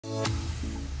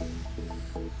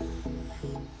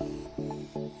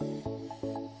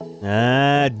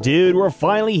Dude, we're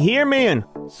finally here, man.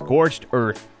 Scorched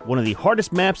Earth, one of the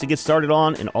hardest maps to get started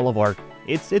on in all of ARK.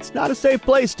 It's not a safe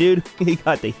place, dude. You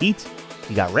got the heat,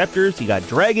 you got raptors, you got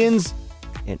dragons,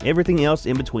 and everything else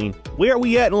in between. Where are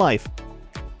we at in life?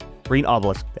 Green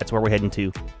Obelisk, that's where we're heading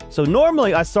to. So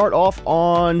normally I start off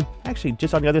on, actually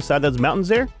just on the other side of those mountains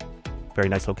there. Very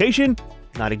nice location,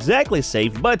 not exactly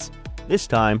safe, but this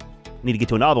time, I need to get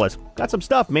to an obelisk. Got some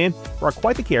stuff, man. Brought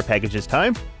quite the care package this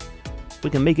time. We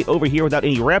can make it over here without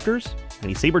any raptors,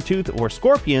 any saber-tooth, or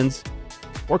scorpions,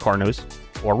 or Carnos,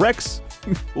 or Rex.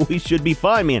 We should be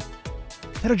fine, man.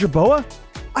 Is that a Jerboa?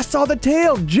 I saw the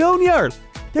tail! Junior!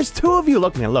 There's two of you!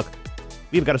 Look, man, look.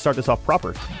 We've got to start this off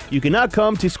proper. You cannot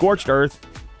come to Scorched Earth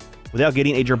without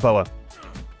getting a Jerboa.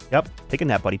 Yep, take a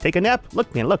nap, buddy. Take a nap.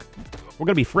 Look, man, look. We're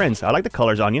going to be friends. I like the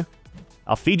colors on you.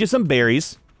 I'll feed you some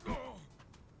berries.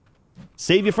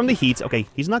 Save you from the heat. Okay,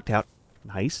 he's knocked out.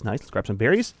 Nice, nice. Let's grab some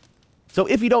berries. So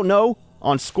if you don't know,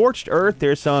 on Scorched Earth,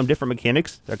 there's some different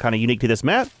mechanics that are kind of unique to this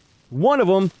map. One of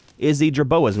them is the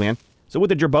Jerboas, man. So with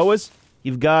the Jerboas,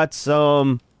 you've got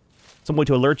some way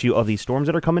to alert you of these storms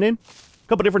that are coming in. A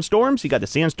couple different storms. You got the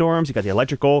sandstorms, you got the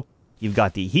electrical, you've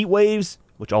got the heat waves,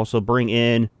 which also bring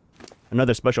in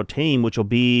another special tame, which will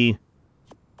be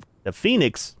the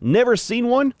Phoenix. Never seen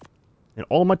one in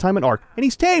all my time in ARK. And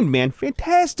he's tamed, man.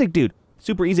 Fantastic, dude.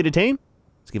 Super easy to tame.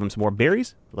 Let's give him some more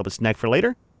berries. A little bit of snack for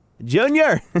later.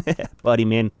 Junior! Buddy,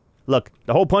 man. Look,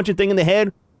 the whole punching thing in the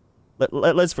head,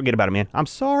 let's forget about it, man. I'm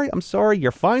sorry.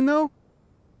 You're fine, though?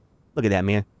 Look at that,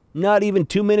 man. Not even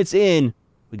 2 minutes in,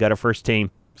 we got our first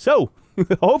tame. So,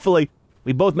 hopefully,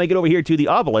 we both make it over here to the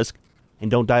obelisk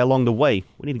and don't die along the way.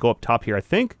 We need to go up top here, I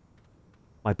think.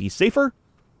 Might be safer.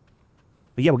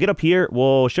 But yeah, we'll get up here.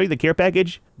 We'll show you the care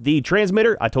package. The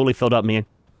transmitter, I totally filled up, man.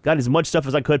 Got as much stuff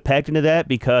as I could packed into that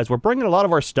because we're bringing a lot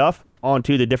of our stuff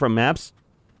onto the different maps.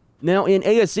 Now, in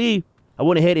ASE, I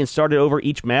went ahead and started over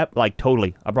each map, like,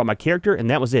 totally. I brought my character, and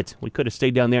that was it. We could have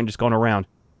stayed down there and just gone around.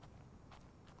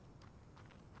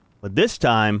 But this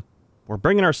time, we're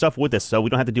bringing our stuff with us, so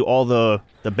we don't have to do all the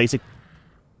basic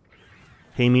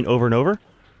taming over and over.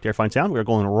 Terrifying sound. We're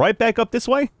going right back up this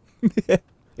way.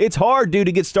 It's hard, dude,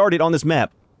 to get started on this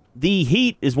map. The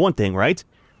heat is one thing, right?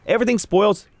 Everything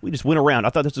spoils. We just went around. I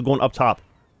thought this was going up top.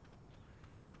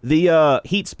 The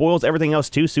heat spoils everything else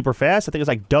too super fast. I think it's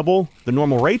like double the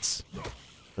normal rates.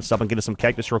 Let's stop and get us some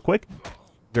cactus real quick.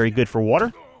 Very good for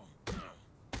water.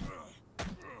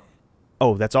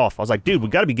 Oh, that's off. I was like, dude, we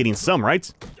gotta be getting some, right?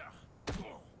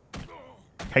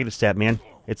 Cactus sap, man.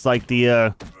 It's like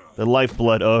the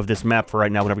lifeblood of this map for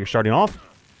right now whenever you're starting off.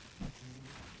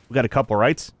 We got a couple,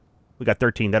 right? We got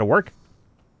 13. That'll work.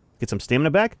 Get some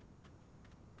stamina back.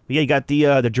 But yeah, you got the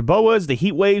Jerboas, the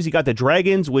heat waves, you got the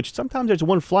dragons, which sometimes there's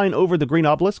one flying over the green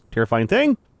obelisk. Terrifying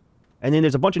thing. And then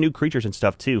there's a bunch of new creatures and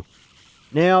stuff, too.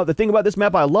 Now, the thing about this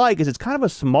map I like is it's kind of a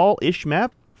small-ish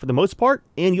map, for the most part,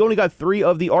 and you only got 3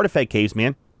 of the artifact caves,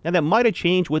 man. Now, that might have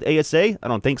changed with ASA. I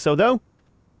don't think so, though.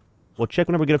 We'll check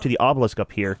whenever we get up to the obelisk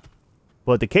up here.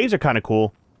 But the caves are kind of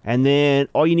cool. And then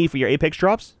all you need for your apex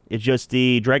drops is just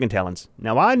the dragon talons.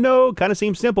 Now, I know, kind of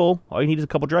seems simple. All you need is a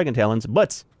couple dragon talons,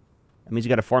 but that means you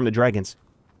got to farm the dragons.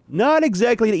 Not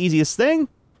exactly the easiest thing.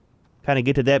 Kind of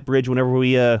get to that bridge whenever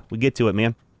we get to it,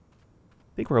 man.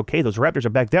 I think we're okay. Those raptors are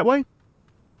back that way.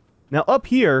 Now, up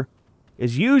here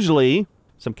is usually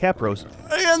some capros.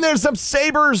 And there's some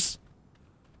sabers!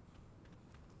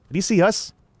 Did he see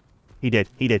us? He did.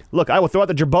 He did. Look, I will throw out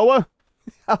the Jerboa.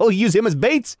 I will use him as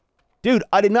bait. Dude,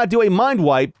 I did not do a mind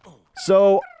wipe,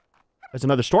 so there's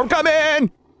another storm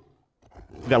coming!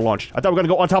 We got launched. I thought we were going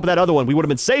to go on top of that other one. We would have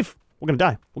been safe. We're going to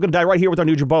die. We're going to die right here with our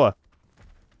new Jerboa.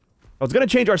 I was going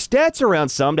to change our stats around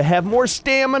some to have more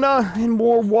stamina and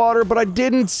more water, but I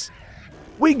didn't.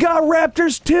 We got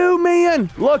raptors too,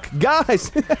 man! Look,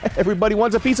 guys, everybody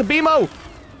wants a piece of Bemo!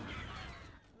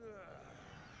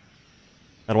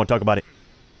 I don't want to talk about it.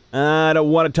 I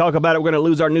don't want to talk about it. We're going to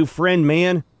lose our new friend,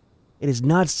 man. It is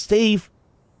not safe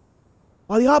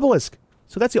by the obelisk.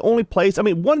 So that's the only place, I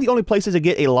mean, one of the only places to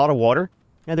get a lot of water.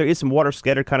 Now, there is some water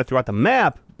scattered kind of throughout the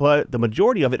map, but the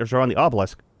majority of it is around the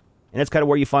obelisk. And that's kind of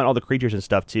where you find all the creatures and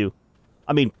stuff, too.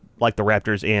 I mean, like the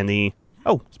raptors and the...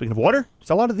 Oh, speaking of water,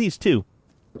 there's a lot of these, too.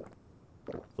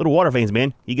 Little water veins,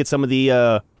 man. You get some of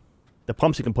the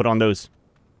pumps you can put on those.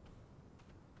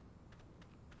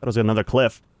 That was another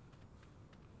cliff.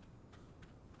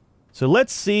 So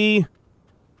let's see...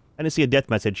 I didn't see a death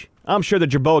message. I'm sure the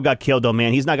Jerboa got killed, though,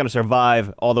 man. He's not going to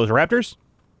survive all those raptors.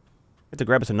 Have to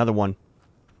grab us another one.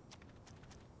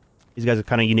 These guys are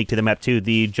kind of unique to the map, too.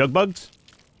 The jug bugs.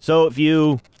 So if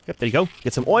you... Yep, there you go.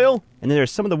 Get some oil. And then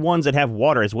there's some of the ones that have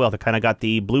water as well. That kind of got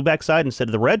the blue backside instead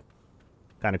of the red.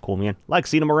 Kind of cool, man. Like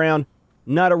seeing them around.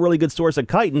 Not a really good source of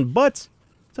chitin, but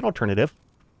it's an alternative.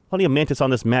 Plenty of mantis on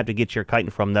this map to get your chitin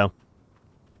from, though.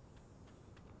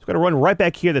 So we're going to run right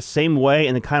back here the same way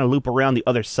and then kind of loop around the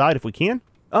other side if we can.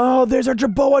 Oh, there's our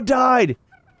Jerboa died!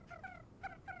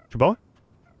 Jerboa?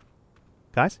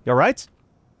 Guys, you alright?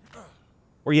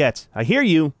 Where you at? I hear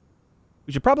you.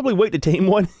 We should probably wait to tame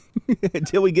one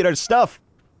until we get our stuff.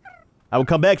 I will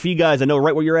come back for you guys. I know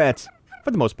right where you're at.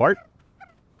 For the most part.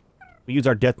 We use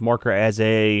our death marker as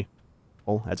a...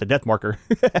 Oh, as a death marker.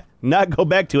 Not go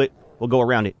back to it. We'll go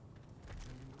around it.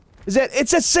 Is that...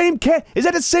 It's the same cat! Is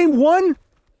that the same one?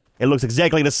 It looks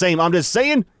exactly the same. I'm just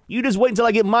saying. You just wait until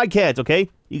I get my cats, okay?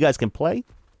 You guys can play.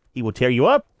 He will tear you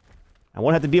up. I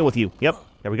won't have to deal with you. Yep.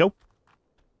 There we go.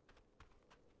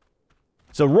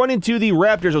 So run into the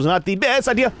raptors was not the best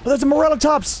idea. Oh, there's a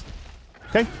Morellatops.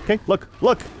 Okay, okay. Look,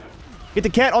 look. Get the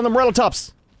cat on the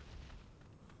Morellatops.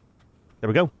 There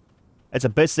we go. That's the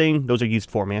best thing those are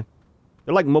used for, man.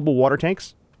 They're like mobile water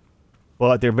tanks.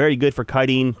 But they're very good for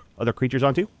kiting other creatures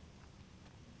onto.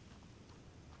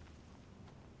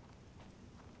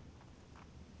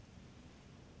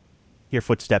 Hear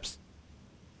footsteps.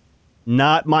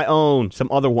 Not my own. Some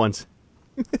other ones.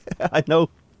 I know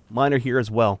mine are here as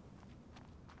well.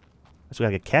 So we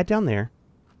got a cat down there.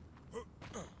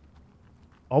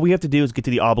 All we have to do is get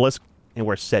to the obelisk, and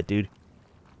we're set, dude.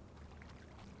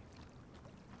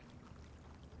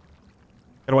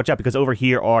 Gotta watch out, because over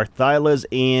here are Thylas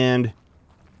and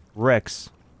Rex.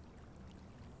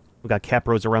 We got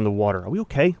Capros around the water. Are we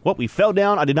okay? Well, we fell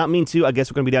down. I did not mean to. I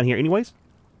guess we're gonna be down here anyways.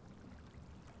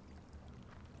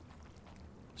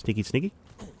 Sneaky, sneaky.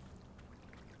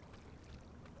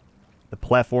 The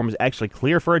platform is actually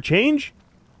clear for a change.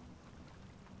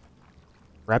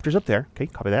 Raptors up there. Okay,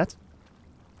 copy that.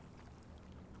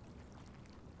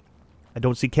 I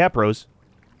don't see Capros.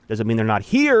 Doesn't mean they're not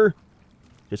here.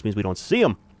 Just means we don't see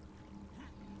them.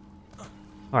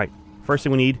 Alright, first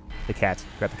thing we need, the cats.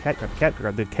 Grab the cat, grab the cat,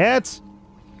 grab the cats.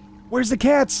 Where's the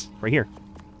cats? Right here.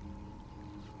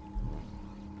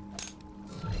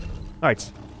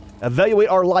 Alright. Evaluate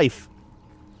our life.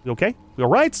 We okay? We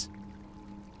alright?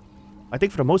 I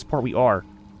think for the most part we are.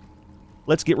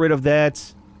 Let's get rid of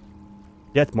that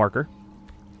death marker.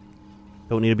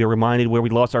 Don't need to be reminded where we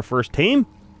lost our first tame.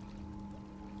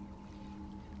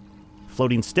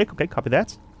 Floating stick. Okay, copy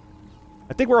that.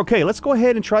 I think we're okay. Let's go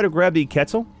ahead and try to grab the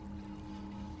Quetzal.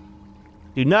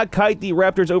 Do not kite the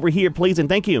raptors over here, please, and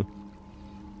thank you.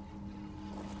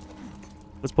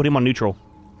 Let's put him on neutral.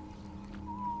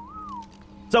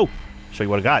 So, show you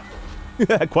what I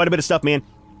got. Quite a bit of stuff, man.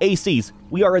 ACs.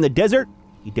 We are in the desert.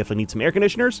 You definitely need some air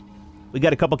conditioners. We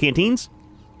got a couple canteens.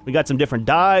 We got some different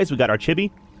dyes. We got our chibi.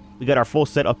 We got our full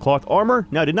set of cloth armor.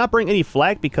 Now, I did not bring any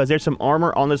flak because there's some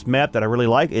armor on this map that I really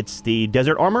like. It's the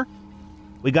desert armor.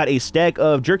 We got a stack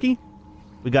of jerky.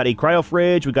 We got a cryo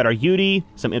fridge. We got our Yudi,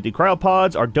 some empty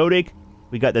cryopods, our Dodic.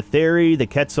 We got the Theri, the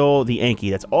Quetzal, the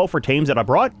Anki. That's all for tames that I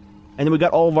brought. And then we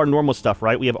got all of our normal stuff,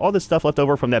 right? We have all this stuff left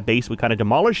over from that base we kind of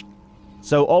demolished.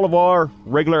 So all of our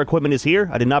regular equipment is here.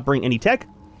 I did not bring any tech.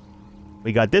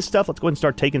 We got this stuff. Let's go ahead and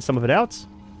start taking some of it out.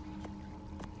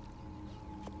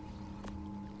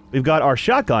 We've got our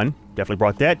shotgun. Definitely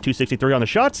brought that. 263 on the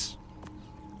shots.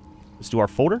 Let's do our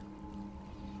folder.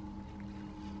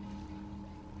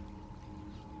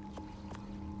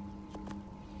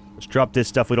 Let's drop this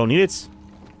stuff. We don't need it.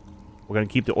 We're going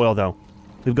to keep the oil, though.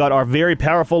 We've got our very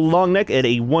powerful long neck at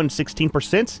a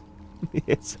 116%.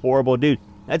 It's horrible, dude.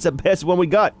 That's the best one we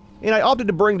got. And I opted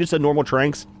to bring just a normal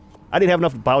Tranks. I didn't have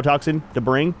enough biotoxin to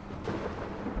bring.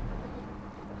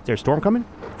 Is there a storm coming?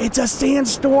 It's a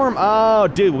sandstorm! Oh,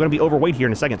 dude, we're gonna be overweight here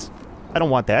in a second. I don't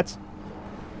want that.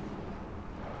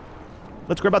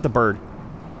 Let's grab out the bird.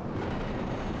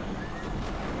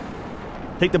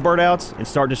 Take the bird out and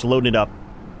start just loading it up.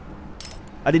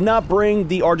 I did not bring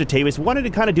the Argentavis. Wanted to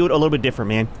kind of do it a little bit different,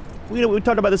 man. We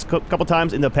talked about this a couple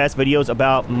times in the past videos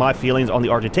about my feelings on the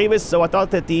Argentavis, so I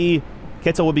thought that the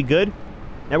Quetzal would be good.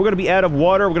 Now we're going to be out of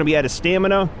water, we're going to be out of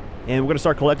stamina, and we're going to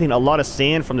start collecting a lot of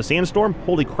sand from the sandstorm.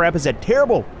 Holy crap, is that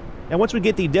terrible! And once we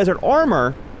get the desert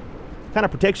armor, kind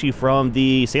of protects you from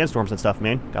the sandstorms and stuff,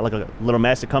 man. Got like a little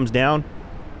mass that comes down.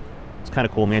 It's kind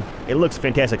of cool, man. It looks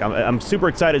fantastic. I'm super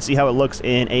excited to see how it looks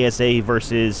in ASA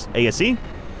versus ASE.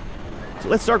 So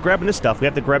let's start grabbing this stuff. We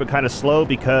have to grab it kind of slow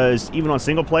because even on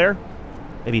single player,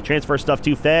 if you transfer stuff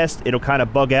too fast, it'll kind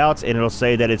of bug out and it'll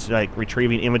say that it's like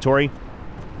retrieving inventory.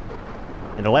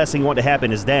 And the last thing you want to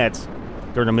happen is that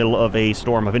during the middle of a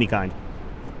storm of any kind.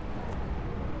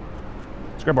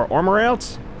 Let's grab our armor out.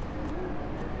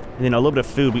 And then a little bit of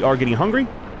food. We are getting hungry.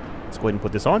 Let's go ahead and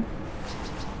put this on.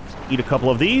 Eat a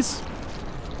couple of these.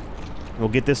 We'll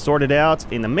get this sorted out.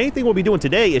 And the main thing we'll be doing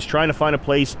today is trying to find a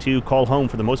place to call home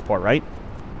for the most part, right?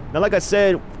 Now, like I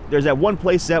said, there's that one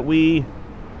place that we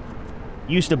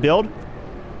used to build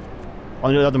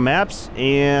on the other maps,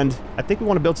 and I think we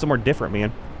want to build somewhere different,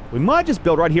 man. We might just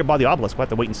build right here by the obelisk. We'll have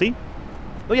to wait and see.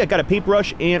 Oh yeah, got a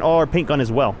paintbrush and our paint gun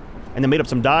as well. And then made up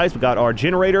some dyes. We got our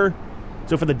generator.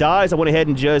 So for the dyes, I went ahead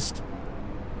and just...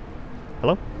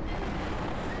 Hello?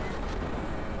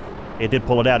 It did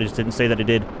pull it out. It just didn't say that it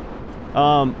did.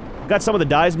 Got some of the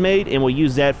dyes made, and we'll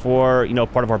use that for, you know,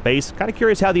 part of our base. Kind of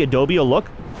curious how the adobe will look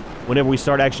whenever we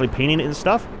start actually painting it and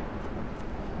stuff.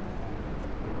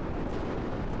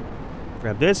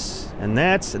 Grab this, and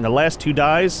that's, and the last two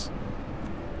dyes.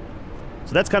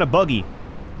 So that's kind of buggy.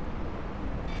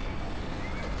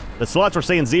 The slots were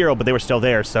saying 0, but they were still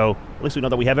there, so at least we know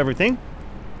that we have everything.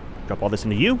 Drop all this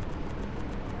into you.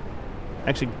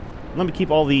 Actually, let me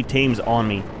keep all the tames on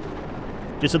me.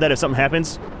 Just so that if something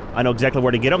happens, I know exactly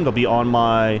where to get them. They'll be on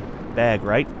my bag,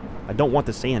 right? I don't want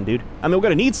the sand, dude. I mean, we're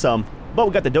going to need some, but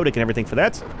we got the Dodic and everything for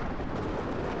that.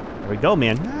 There we go,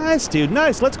 man. Nice, dude.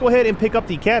 Nice. Let's go ahead and pick up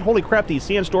the cat. Holy crap, the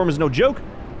sandstorm is no joke.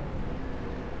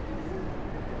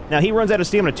 Now, he runs out of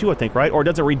stamina too, I think, right? Or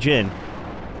does it regen?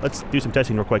 Let's do some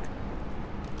testing real quick.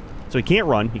 So he can't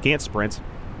run. He can't sprint.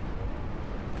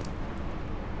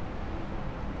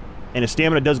 And his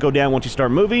stamina does go down once you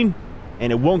start moving.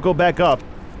 And it won't go back up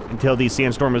until the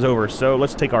sandstorm is over. So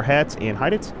let's take our hats and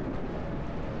hide it.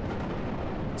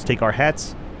 Let's take our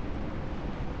hats.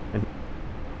 And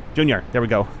Junior, there we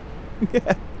go.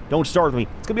 Don't start with me.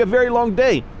 It's going to be a very long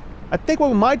day. I think what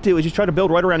we might do is just try to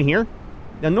build right around here.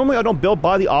 Now, normally I don't build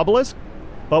by the obelisk,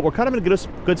 but we're kind of in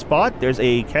a good spot. There's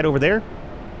a cat over there.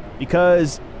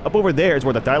 Because up over there is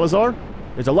where the thylas are.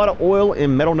 There's a lot of oil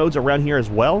and metal nodes around here as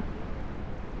well.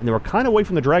 And then we're kind of away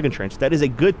from the dragon trench. That is a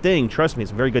good thing. Trust me,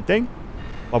 it's a very good thing.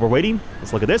 While we're waiting,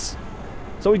 let's look at this.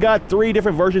 So we got 3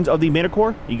 different versions of the mana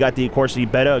core. You got the, of course, the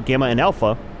beta, gamma, and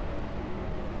alpha.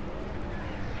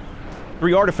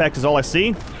 3 artifacts is all I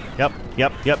see.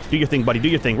 Yep. Do your thing, buddy. Do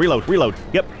your thing. Reload.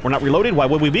 Yep, we're not reloaded. Why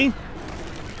would we be?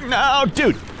 No,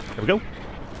 dude. There we go.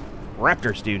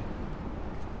 Raptors, dude.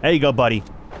 There you go, buddy.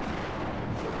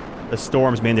 The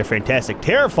storms, man, they're fantastic.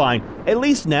 Terrifying. At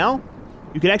least now,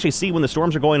 you can actually see when the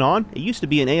storms are going on. It used to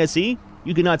be in ASE.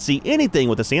 You could not see anything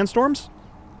with the sandstorms.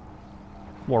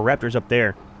 More raptors up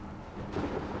there.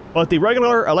 But the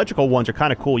regular electrical ones are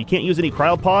kind of cool. You can't use any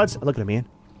cryopods. Look at it, man.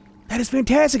 That is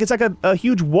fantastic. It's like a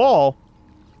huge wall.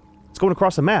 It's going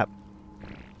across the map.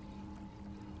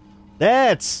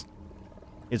 That's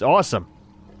is awesome.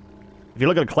 If you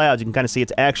look at the clouds, you can kind of see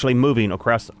it's actually moving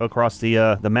across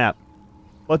the map.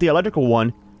 But the electrical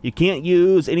one, you can't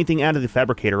use anything out of the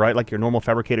fabricator, right? Like your normal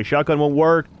fabricator shotgun won't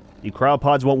work. The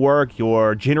cryopods won't work.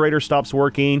 Your generator stops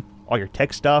working. All your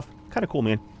tech stuff. Kind of cool,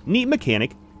 man. Neat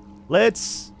mechanic.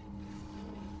 Let's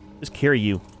just carry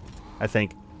you, I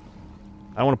think.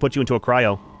 I don't want to put you into a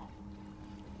cryo.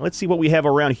 Let's see what we have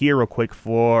around here real quick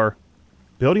for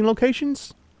building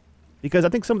locations. Because I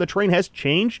think some of the terrain has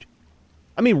changed.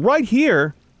 I mean, right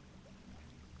here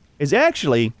is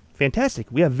actually fantastic.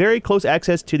 We have very close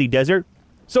access to the desert.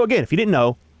 So again, if you didn't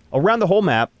know, around the whole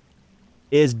map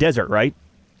is desert, right?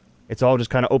 It's all just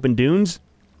kind of open dunes,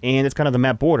 and it's kind of the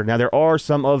map border. Now, there are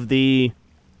some of the,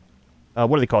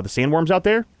 what are they called? The sandworms out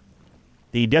there?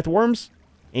 The death worms?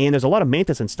 And there's a lot of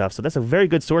mantis and stuff, so that's a very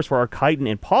good source for our chitin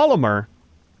and polymer.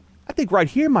 I think right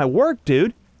here might work,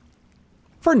 dude.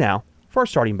 For now, for our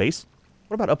starting base.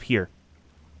 What about up here?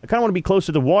 I kind of want to be close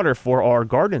to the water for our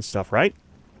garden and stuff, right?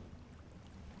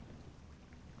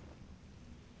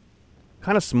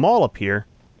 Kind of small up here.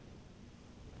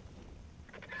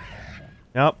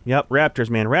 Yep, raptors,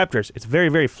 man, raptors. It's very,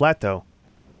 very flat, though.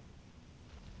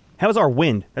 How's our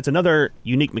wind? That's another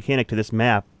unique mechanic to this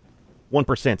map.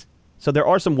 1%. So there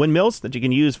are some windmills that you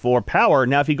can use for power.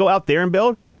 Now, if you go out there and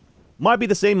build, might be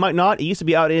the same, might not. It used to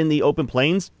be out in the open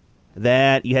plains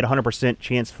that you had 100%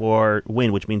 chance for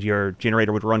wind, which means your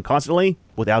generator would run constantly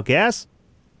without gas.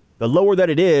 The lower that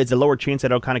it is, the lower chance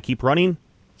that it'll kind of keep running.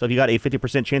 So if you got a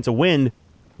 50% chance of wind,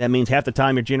 that means half the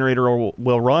time your generator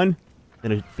will run,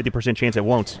 and a 50% chance it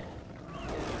won't.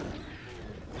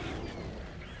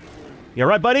 You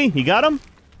alright, buddy? You got him?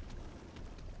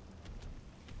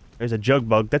 There's a jug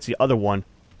bug. That's the other one.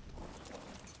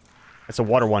 That's a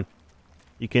water one.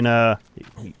 You can, I'm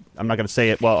not gonna say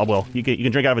it. Well, I will. You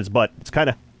can drink out of its butt. It's kind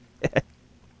of...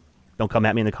 Don't come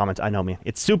at me in the comments. I know, man.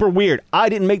 It's super weird. I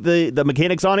didn't make the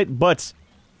mechanics on it, but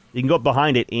you can go up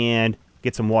behind it and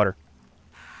get some water.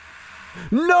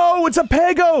 No! It's a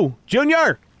Pego!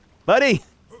 Junior! Buddy!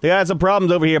 They got some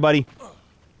problems over here, buddy. Let's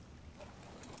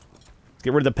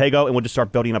get rid of the Pego, and we'll just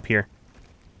start building up here.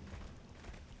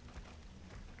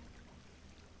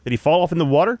 Did he fall off in the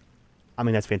water? I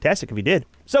mean, that's fantastic if he did.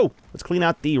 So, let's clean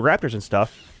out the raptors and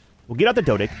stuff. We'll get out the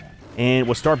Dodic, and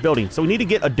we'll start building. So we need to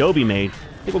get adobe made.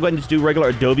 I think we'll go ahead and just do regular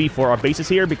adobe for our bases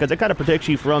here, because it kind of protects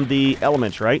you from the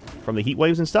elements, right? From the heat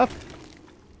waves and stuff.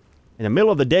 In the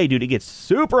middle of the day, dude, it gets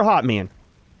super hot, man.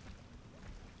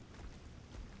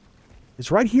 Is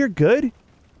right here good?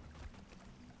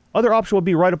 Other option would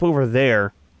be right up over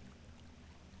there.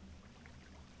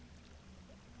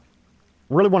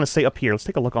 Really want to stay up here. Let's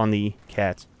take a look on the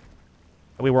cats.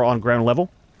 That way we're on ground level.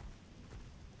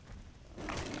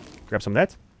 Grab some of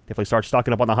that. Definitely start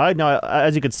stocking up on the hide. Now,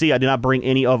 as you can see, I did not bring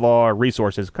any of our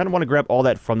resources. Kind of want to grab all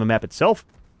that from the map itself.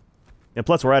 And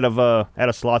plus, we're out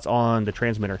of slots on the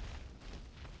transmitter.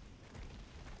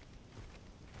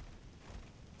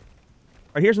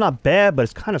 Right here's not bad, but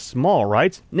it's kind of small,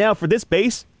 right? Now, for this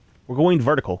base, we're going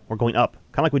vertical. We're going up.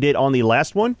 Kind of like we did on the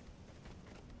last one.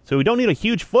 So we don't need a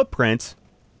huge footprint.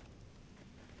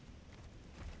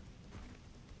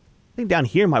 I think down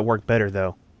here might work better,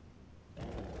 though.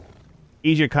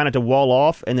 Easier kind of to wall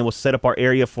off, and then we'll set up our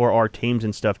area for our tames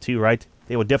and stuff, too, right?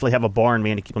 They will definitely have a barn,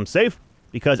 man, to keep them safe.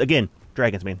 Because, again,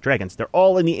 dragons, man. Dragons. They're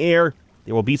all in the air.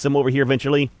 There will be some over here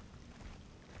eventually.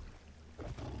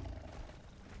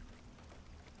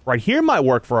 Right here might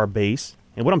work for our base.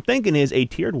 And what I'm thinking is a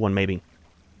tiered one, maybe.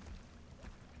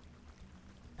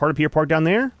 Part up here, part down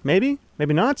there? Maybe?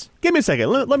 Maybe not? Give me a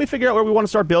second. Let me figure out where we want to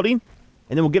start building.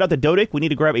 And then we'll get out the Dodic. We need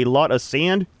to grab a lot of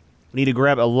sand. We need to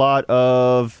grab a lot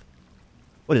of...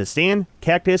 What is it? Sand?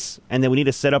 Cactus? And then we need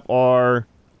to set up our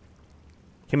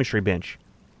chemistry bench.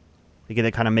 To get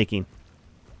that kind of making.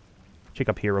 Check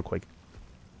up here real quick.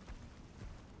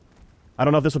 I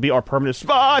don't know if this will be our permanent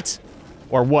spot!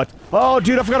 Or what? Oh,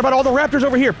 dude, I forgot about all the raptors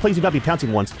over here. Please do not be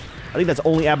pouncing ones. I think that's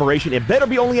only aberration. It better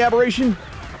be only aberration.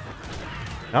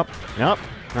 Nope. Nope.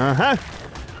 Uh-huh.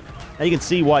 Now you can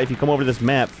see why if you come over to this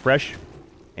map fresh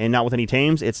and not with any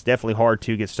tames, it's definitely hard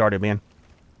to get started, man.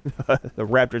 The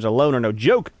raptors alone are no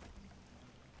joke.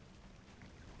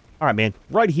 Alright, man.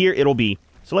 Right here it'll be.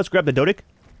 So let's grab the Dodic.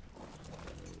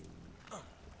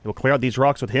 We'll clear out these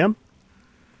rocks with him.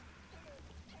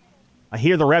 I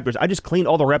hear the raptors. I just cleaned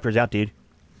all the raptors out, dude.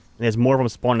 And there's more of them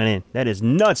spawning in. That is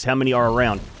nuts how many are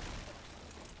around.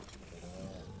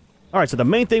 Alright, so the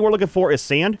main thing we're looking for is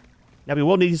sand. Now, we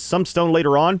will need some stone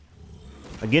later on.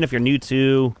 Again, if you're new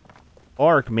to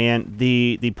ARK, man,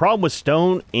 the problem with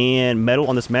stone and metal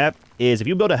on this map is if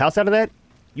you build a house out of that,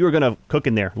 you are going to cook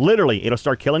in there. Literally, it'll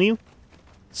start killing you.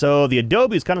 So the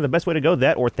adobe is kind of the best way to go,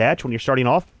 that or thatch when you're starting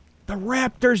off. The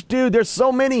raptors, dude, there's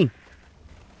so many.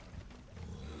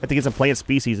 Have to get some plant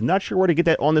species. I'm not sure where to get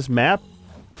that on this map.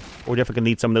 We're definitely going to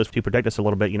need some of those to protect us a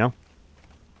little bit, you know?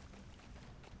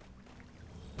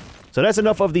 So that's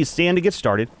enough of the sand to get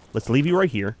started. Let's leave you right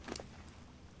here.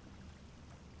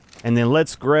 And then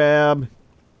let's grab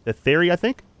the theory, I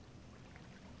think.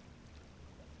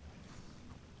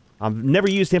 I've never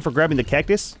used him for grabbing the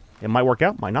cactus. It might work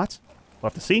out, might not.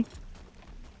 We'll have to see.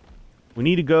 We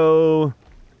need to go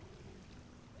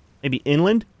maybe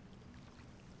inland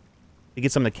to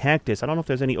get some of the cactus. I don't know if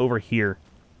there's any over here.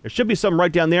 There should be some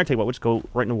right down there. Tell you what, we'll just go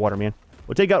right in the water, man.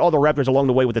 We'll take out all the raptors along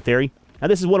the way with the theory. Now,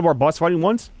 this is one of our boss fighting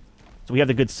ones. So we have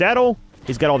the good saddle.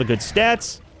 He's got all the good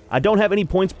stats. I don't have any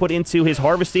points put into his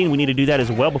harvesting. We need to do that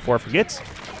as well before I forget.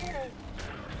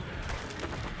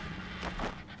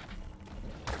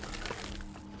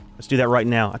 Let's do that right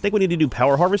now. I think we need to do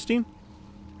power harvesting.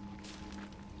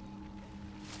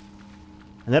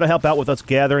 And that'll help out with us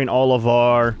gathering all of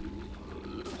our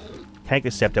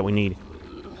cactus sap that we need.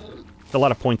 It's a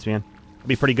lot of points, man. It'll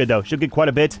be pretty good, though. Should get quite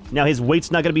a bit. Now, his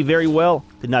weight's not going to be very well.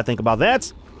 Did not think about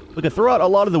that. We can throw out a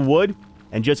lot of the wood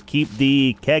and just keep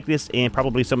the cactus and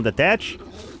probably some of the thatch.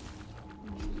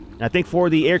 And I think for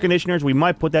the air conditioners, we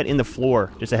might put that in the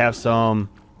floor just to have some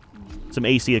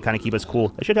AC to kind of keep us cool.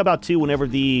 That should help out, too, whenever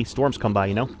the storms come by,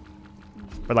 you know?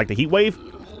 For, like, the heat wave.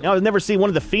 Now, I've never seen one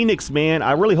of the Phoenix, man.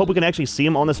 I really hope we can actually see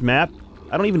them on this map.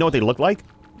 I don't even know what they look like.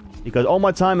 Because all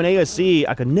my time in ASC,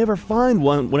 I could never find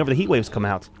one whenever the heat waves come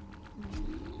out.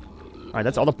 Alright,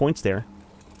 that's all the points there.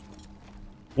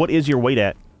 What is your weight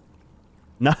at?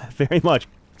 Not very much.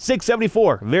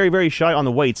 674. Very, very shy on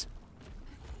the weights.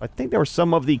 I think there was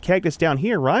some of the cactus down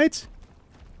here, right?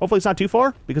 Hopefully it's not too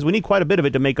far, because we need quite a bit of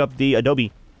it to make up the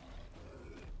adobe.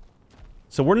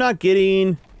 So we're not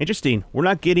getting... Interesting. We're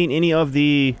not getting any of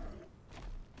the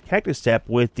cactus sap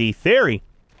with the theory.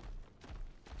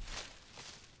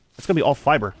 It's going to be all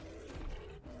fiber.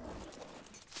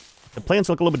 The plants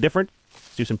look a little bit different.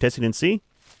 Let's do some testing and see.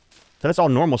 So that's all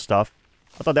normal stuff.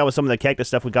 I thought that was some of the cactus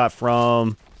stuff we got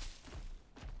from...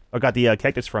 Or got the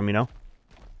cactus from, you know?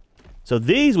 So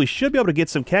these, we should be able to get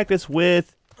some cactus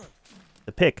with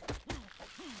the pick.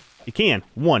 You can.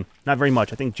 1. Not very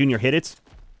much. I think Junior hit it.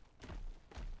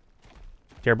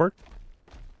 Terrorbird.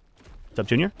 What's up,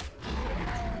 Junior?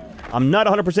 I'm not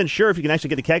 100% sure if you can actually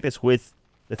get the cactus with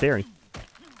the theory.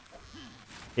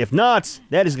 If not,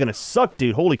 that is going to suck,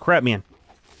 dude. Holy crap, man.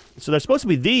 So there's supposed to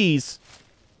be these.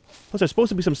 Plus, there's supposed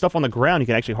to be some stuff on the ground you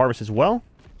can actually harvest as well.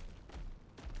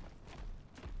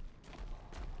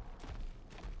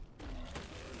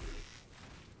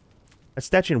 That's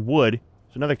thatch and wood.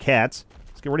 There's another cat.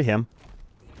 Let's get rid of him.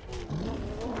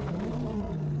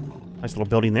 Nice little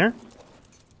building there.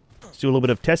 Let's do a little bit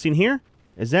of testing here.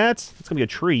 Is that? It's going to be a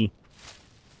tree.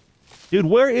 Dude,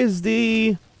 where is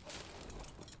the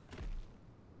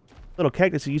little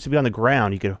cactus that used to be on the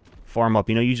ground you could farm up?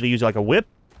 You know, usually use like a whip.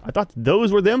 I thought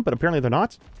those were them, but apparently they're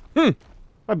not. Might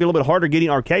be a little bit harder getting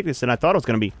our cactus than I thought it was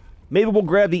going to be. Maybe we'll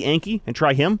grab the Anki and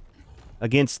try him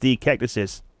against the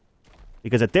cactuses.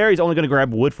 Because at there, he's only going to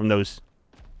grab wood from those.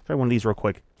 Try one of these real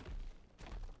quick.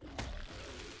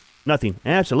 Nothing.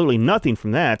 Absolutely nothing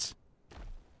from that.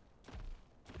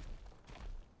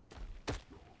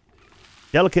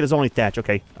 Delicate is only thatch.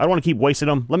 Okay. I don't want to keep wasting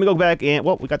them. Let me go back and...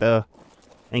 Well, we got the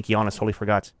Anki on us. Totally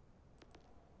forgot.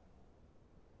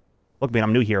 Look, man,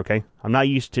 I'm new here, okay? I'm not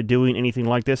used to doing anything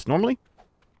like this normally.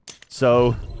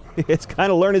 So, it's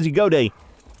kind of learn as you go day.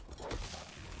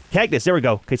 Cactus. There we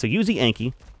go. Okay, so use the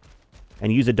Anki.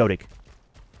 And use a Dodic.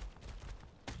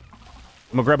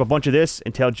 I'm gonna grab a bunch of this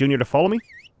and tell Junior to follow me.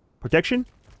 Protection.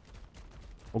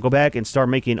 We'll go back and start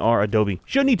making our adobe.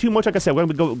 Shouldn't need too much, like I said. We're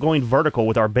gonna be going vertical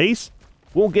with our base.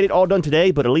 Won't get it all done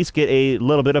today, but at least get a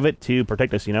little bit of it to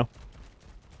protect us, you know?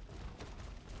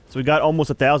 So we got almost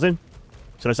 1,000.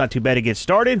 So that's not too bad to get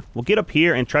started. We'll get up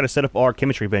here and try to set up our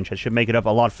chemistry bench. That should make it up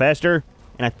a lot faster.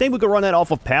 And I think we could run that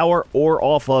off of power or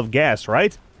off of gas,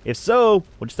 right? If so,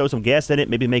 we'll just throw some gas in it.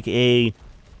 Maybe make a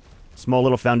small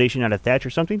little foundation out of thatch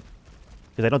or something.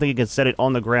 Because I don't think you can set it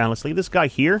on the ground. Let's leave this guy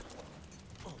here.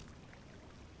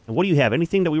 And what do you have?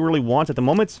 Anything that we really want at the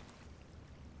moment?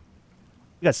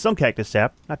 You got some cactus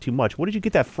sap. Not too much. Where did you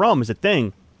get that from is the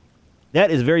thing. That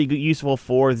is very good, useful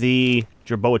for the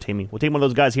jerboa taming. We'll tame one of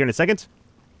those guys here in a second.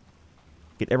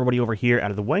 Get everybody over here out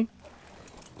of the way.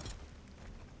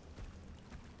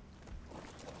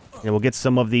 And we'll get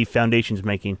some of the foundations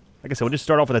making. Like I said, we'll just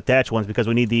start off with the thatch ones because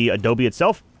we need the adobe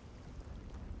itself.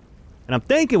 And I'm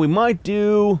thinking we might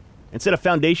do, instead of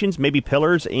foundations, maybe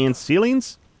pillars and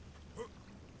ceilings.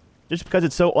 Just because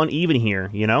it's so uneven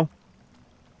here, you know?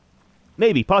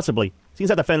 Maybe, possibly. Seems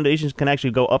like the foundations can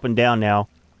actually go up and down now.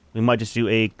 We might just do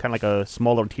a kind of like a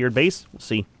smaller tiered base. We'll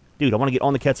see. Dude, I want to get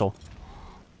on the Quetzal.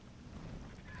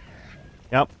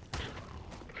 Yep.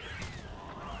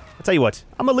 I'll tell you what.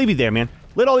 I'm going to leave you there, man.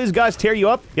 Let all these guys tear you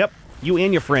up. Yep. You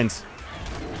and your friends.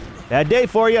 Bad day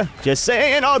for you. Just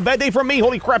saying. Oh, bad day for me.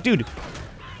 Holy crap, dude.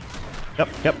 Yep.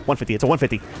 150. It's a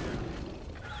 150.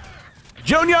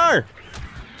 Junior!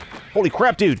 Holy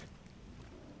crap, dude.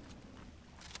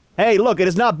 Hey, look. It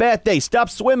is not bad day. Stop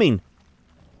swimming.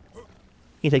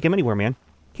 Can't take him anywhere, man.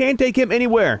 Can't take him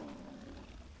anywhere.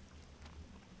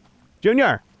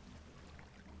 Junior.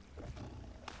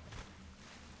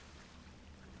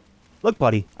 Look,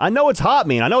 buddy. I know it's hot,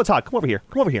 man. I know it's hot. Come over here.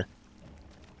 Come over here.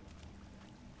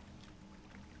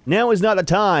 Now is not the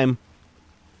time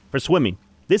for swimming.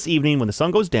 This evening, when the sun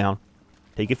goes down,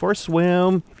 take it for a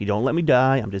swim. If you don't let me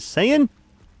die, I'm just saying.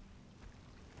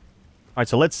 Alright,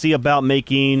 so let's see about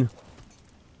making...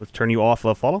 Let's turn you off,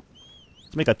 follow.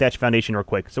 Let's make a thatch foundation real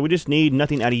quick. So we just need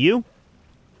nothing out of you.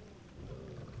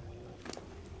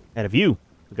 Out of you.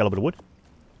 We got a little bit of wood.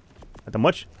 Not that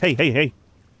much. Hey. You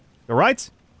alright?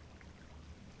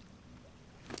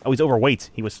 Oh, he's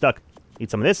overweight. He was stuck. Need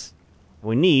some of this. And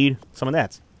we need some of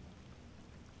that.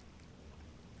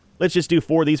 Let's just do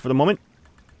 4 of these for the moment.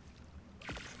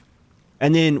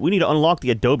 And then we need to unlock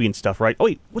the adobe and stuff, right? Oh,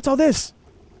 wait. What's all this?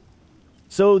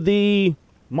 So the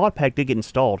mod pack did get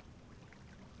installed.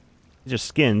 These are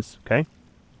skins, okay?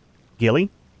 Gilly.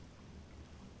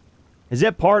 Is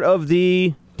that part of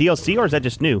the DLC or is that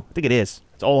just new? I think it is.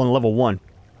 It's all on level 1.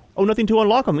 Oh, nothing to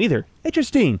unlock them either.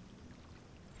 Interesting.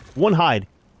 1 hide.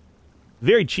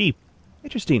 Very cheap.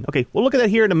 Interesting. Okay, we'll look at that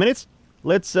here in a minute.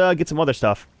 Let's get some other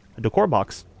stuff. A decor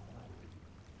box.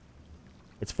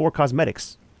 It's 4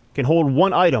 cosmetics. Can hold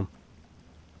 1 item.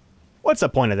 What's the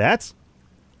point of that?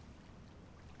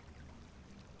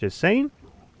 Just saying.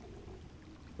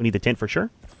 We need the tent for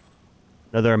sure.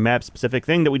 Another map-specific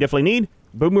thing that we definitely need.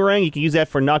 Boomerang, you can use that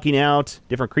for knocking out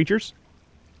different creatures.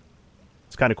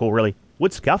 It's kind of cool, really.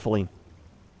 Wood scaffolding.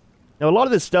 Now, a lot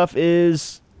of this stuff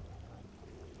is...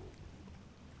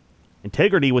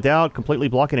 integrity without completely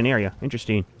blocking an area.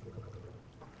 Interesting.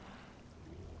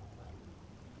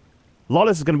 A lot of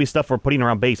this is going to be stuff we're putting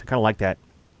around base. I kind of like that.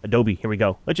 Adobe. Here we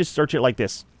go. Let's just search it like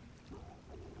this.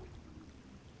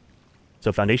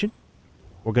 So, foundation.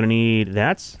 We're going to need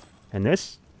that and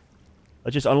this.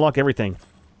 Let's just unlock everything.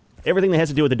 Everything that has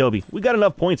to do with Adobe. We got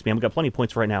enough points, man. We got plenty of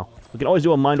points right now. We can always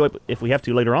do a mind wipe if we have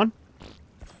to later on.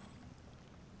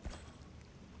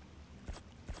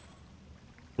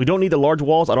 We don't need the large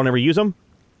walls. I don't ever use them.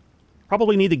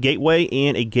 Probably need the gateway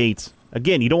and a gate.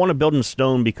 Again, you don't want to build in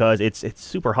stone because it's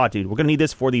super hot, dude. We're going to need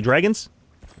this for the dragons.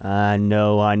 I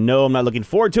know. I'm not looking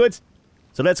forward to it.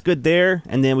 So that's good there.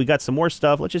 And then we got some more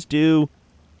stuff. Let's just do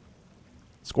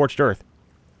Scorched Earth.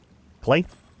 Clay.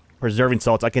 Preserving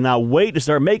salts. I cannot wait to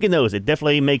start making those. It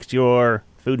definitely makes your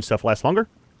food and stuff last longer.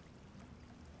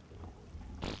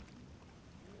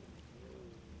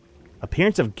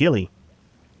 Appearance of Gilly.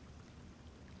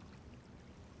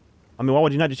 I mean, why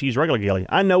would you not just use regular Gilly?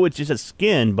 I know it's just a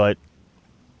skin, but...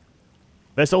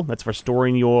 Vessel, that's for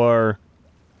storing your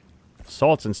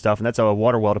salts and stuff, and that's a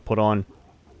water well to put on.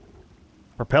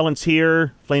 Propellants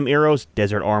here, flame arrows,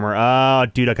 desert armor. Ah,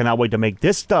 dude, I cannot wait to make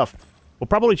this stuff. We'll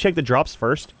probably check the drops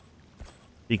first,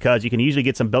 because you can usually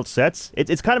get some built sets.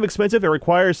 It's kind of expensive. It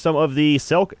requires some of the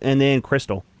silk and then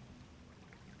crystal.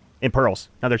 And pearls.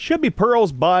 Now, there should be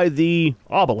pearls by the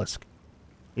obelisk.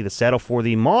 Need the saddle for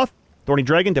the moth. Thorny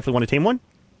dragon, definitely want to tame one.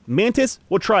 Mantis,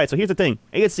 we'll try it. So here's the thing.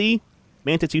 ASE,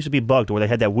 Mantis used to be bugged where they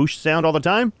had that whoosh sound all the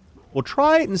time. We'll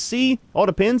try it and see. All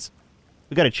depends.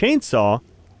 We got a chainsaw.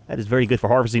 That is very good for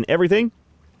harvesting everything.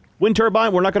 Wind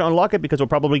turbine, we're not going to unlock it because we'll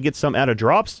probably get some out of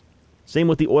drops. Same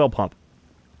with the oil pump.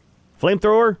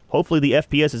 Flamethrower, hopefully the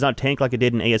FPS is not tanked like it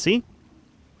did in ASE. And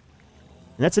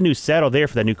that's a new saddle there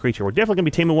for that new creature. We're definitely going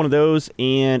to be taming one of those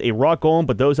and a rock golem,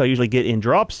 but those I usually get in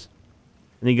drops.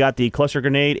 And then you got the cluster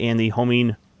grenade and the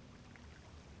homing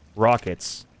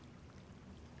rockets.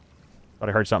 Thought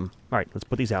I heard something. Alright, let's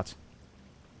put these out.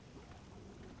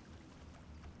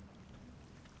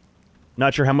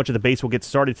 Not sure how much of the base will get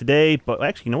started today, but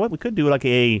actually, you know what? We could do like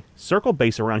a circle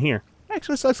base around here.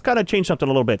 Actually, let's kind of change something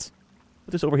a little bit.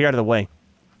 Put this over here out of the way.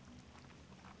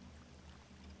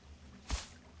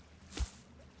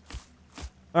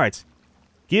 Alright.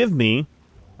 Give you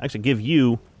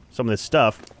some of this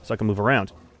stuff so I can move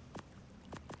around.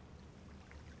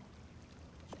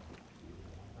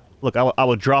 Look, I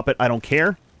will drop it. I don't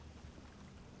care.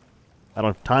 I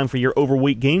don't have time for your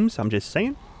overweight games. I'm just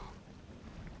saying.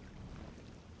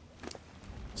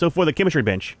 So for the chemistry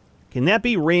bench, can that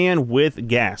be ran with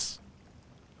gas?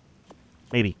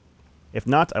 Maybe. If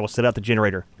not, I will set out the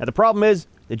generator. Now the problem is,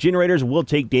 the generators will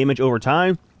take damage over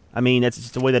time. I mean, that's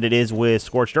just the way that it is with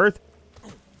Scorched Earth.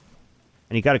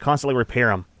 And you got to constantly repair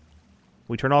them.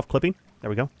 We turn off clipping. There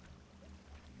we go.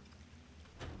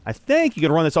 I think you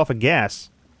can run this off of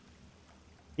gas.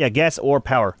 Yeah, gas or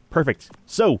power. Perfect.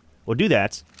 So, we'll do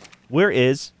that. Where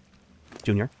is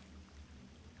Junior?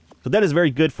 So that is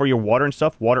very good for your water and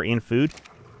stuff. Water and food.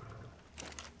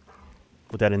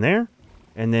 Put that in there.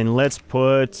 And then let's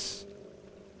put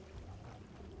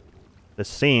the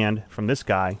sand from this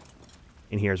guy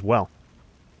in here as well.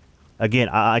 Again,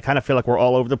 I kind of feel like we're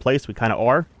all over the place. We kind of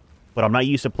are. But I'm not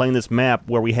used to playing this map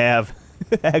where we have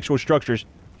actual structures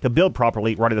to build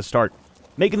properly right at the start.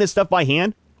 Making this stuff by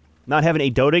hand, not having a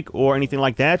dodic or anything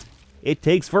like that, it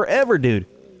takes forever, dude,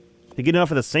 to get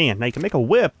enough of the sand. Now, you can make a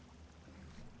whip.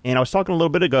 And I was talking a little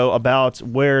bit ago about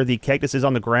where the cactus is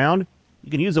on the ground. You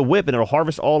can use a whip and it'll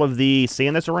harvest all of the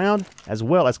sand that's around, as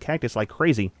well as cactus like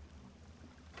crazy.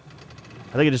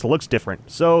 I think it just looks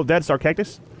different. So, that's our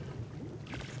cactus.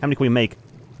 How many can we make?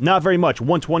 Not very much.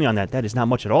 120 on that. That is not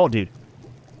much at all, dude.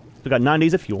 We got 9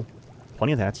 days of fuel.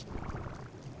 Plenty of that.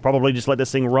 Probably just let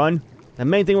this thing run. The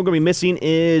main thing we're going to be missing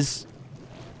is...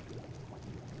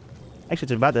 Actually,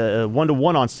 it's about the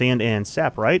 1-to-1 on sand and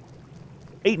sap, right?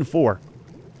 8 and 4.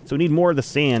 So we need more of the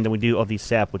sand than we do of the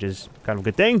sap, which is kind of a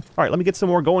good thing. All right, let me get some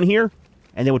more going here.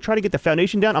 And then we'll try to get the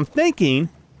foundation down. I'm thinking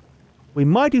we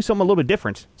might do something a little bit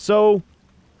different. So...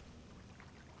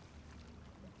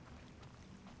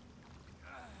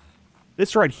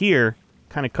 this right here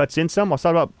kind of cuts in some. I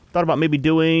thought about maybe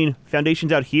doing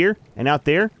foundations out here and out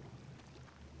there. And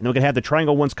then we can have the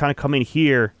triangle ones kind of come in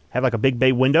here, have like a big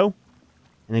bay window,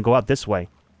 and then go out this way.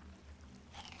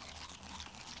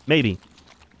 Maybe.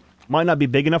 Might not be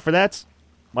big enough for that.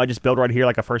 Might just build right here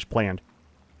like I first planned.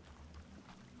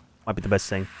 Might be the best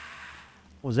thing.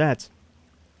 What was that?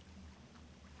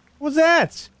 What was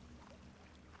that?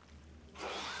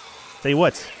 Tell you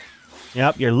what.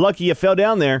 Yep, you're lucky you fell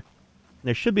down there.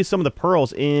 There should be some of the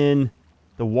pearls in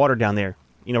the water down there.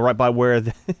 You know, right by where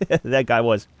that guy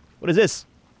was. What is this?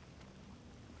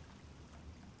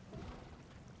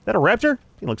 that a raptor?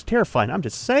 He looks terrifying. I'm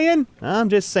just saying. I'm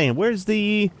just saying. Where's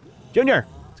the... Junior,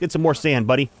 let's get some more sand,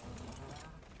 buddy.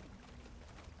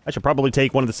 I should probably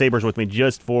take one of the sabers with me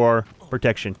just for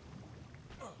protection.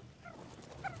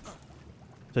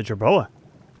 It's a jerboa.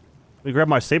 Let me grab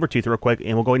my saber tooth real quick,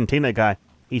 and we'll go ahead and tame that guy.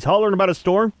 He's hollering about a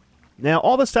storm. Now,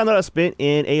 all this time that I spent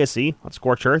in ASE, on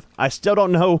Scorched Earth, I still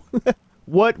don't know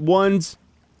what ones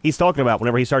he's talking about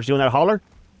whenever he starts doing that holler.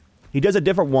 He does a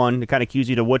different one to kind of cues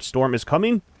you to which storm is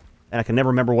coming, and I can never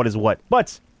remember what is what.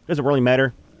 But, it doesn't really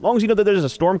matter. As long as you know that there's a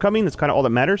storm coming, that's kind of all that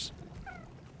matters.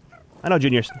 I know,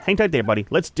 Junior. Hang tight there, buddy.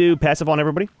 Let's do passive on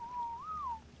everybody.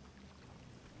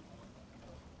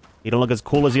 You don't look as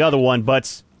cool as the other one,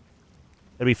 but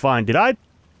it'll be fine. Did I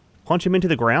punch him into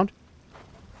the ground?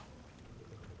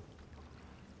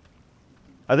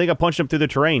 I think I punched him through the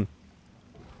terrain.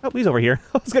 Oh, he's over here.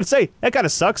 I was going to say, that kind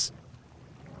of sucks.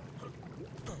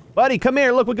 Buddy, come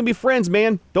here. Look, we can be friends,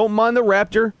 man. Don't mind the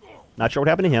raptor. Not sure what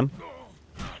happened to him.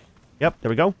 Yep, there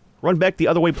we go. Run back the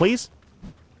other way, please.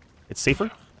 It's safer.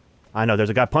 I know, there's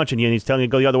a guy punching you, and he's telling you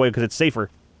to go the other way because it's safer.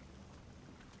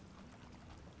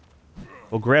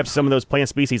 We'll grab some of those plant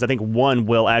species. I think one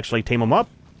will actually tame him up.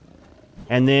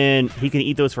 And then he can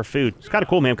eat those for food. It's kind of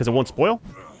cool, man, because it won't spoil.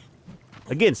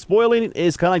 Again, spoiling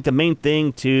is kind of like the main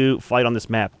thing to fight on this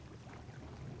map.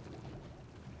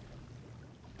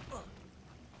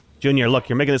 Junior, look,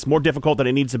 you're making this more difficult than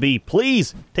it needs to be.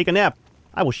 Please, take a nap.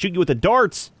 I will shoot you with the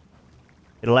darts.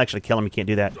 It'll actually kill him. You can't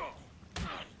do that.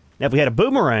 Now, if we had a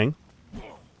boomerang,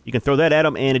 you can throw that at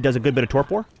him, and it does a good bit of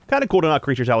torpor. Kind of cool to knock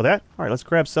creatures out with that. All right, let's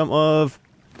grab some of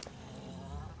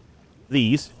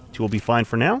these. Two will be fine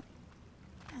for now.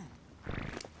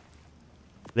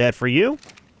 That for you.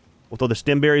 We'll throw the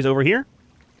stem berries over here.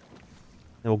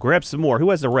 And we'll grab some more.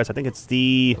 Who has the rest? I think it's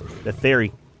the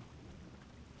Theory.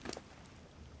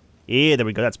 Yeah, there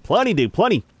we go. That's plenty, dude.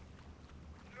 Plenty.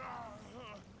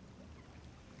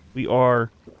 We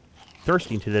are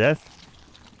thirsting to the death.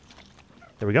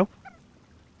 There we go.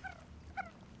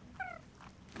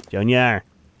 Junior,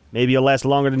 maybe you'll last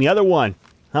longer than the other one.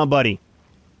 Huh, buddy?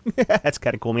 That's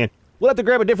kind of cool, man. We'll have to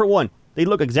grab a different one. They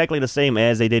look exactly the same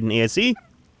as they did in ASE.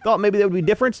 Thought maybe they would be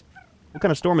different. What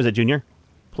kind of storm is it, Junior?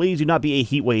 Please do not be a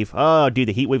heat wave. Oh, dude,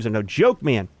 the heat waves are no joke,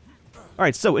 man. All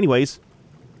right, so anyways,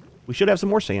 we should have some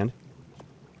more sand.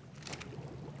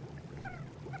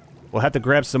 We'll have to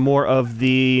grab some more of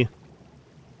the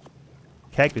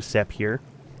cactus sap here.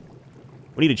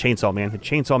 We need a chainsaw, man. The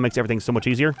chainsaw makes everything so much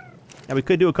easier. Now, we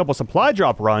could do a couple supply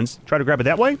drop runs. Try to grab it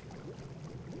that way.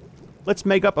 Let's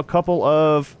make up a couple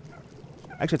of...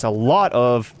 Actually, it's a lot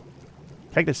of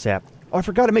cactus sap. Oh, I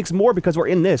forgot it makes more because we're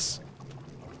in this.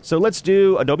 So let's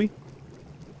do adobe.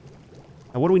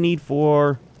 Now, what do we need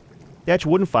for... Thatch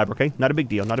wooden fiber, okay? Not a big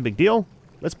deal, not a big deal.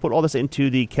 Let's put all this into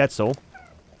the Quetzal.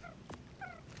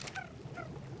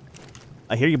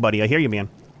 I hear you, buddy. I hear you, man.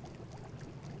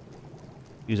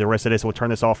 Use the rest of this. We'll turn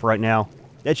this off right now.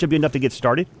 That should be enough to get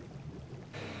started.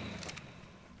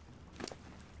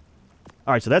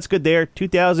 Alright, so that's good there.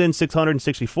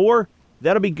 2,664.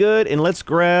 That'll be good. And let's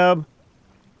grab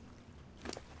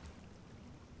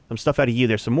some stuff out of you.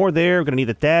 There's some more there. We're going to need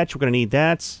the thatch. We're going to need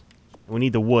that. And we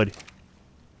need the wood.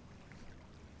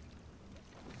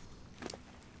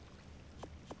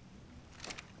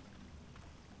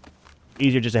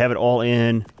 Easier just to have it all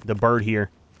in the bird here.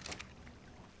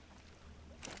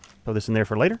 Throw this in there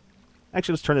for later.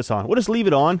 Actually, let's turn this on. We'll just leave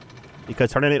it on,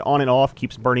 because turning it on and off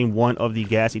keeps burning one of the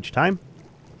gas each time.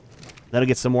 That'll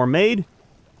get some more made.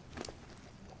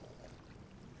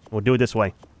 We'll do it this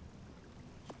way.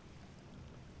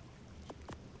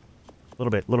 A little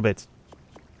bit, a little bit.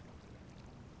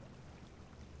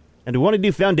 And do we want to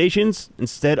do foundations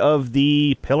instead of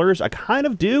the pillars? I kind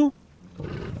of do.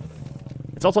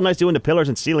 It's also nice doing the pillars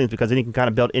and ceilings because then you can kind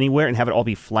of build anywhere and have it all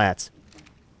be flat.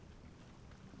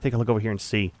 Take a look over here and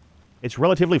see. It's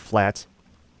relatively flat.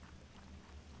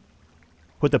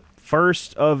 Put the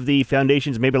first of the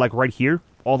foundations maybe like right here,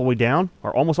 all the way down,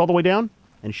 or almost all the way down,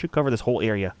 and it should cover this whole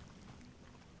area.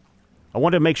 I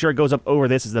wanted to make sure it goes up over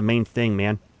this is the main thing,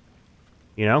 man.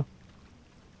 You know?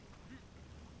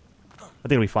 I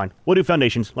think it'll be fine. We'll do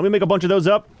foundations. Let me make a bunch of those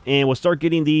up, and we'll start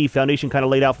getting the foundation kind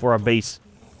of laid out for our base.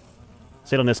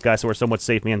 Sit on this guy so we're somewhat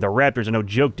safe, man. The raptors are no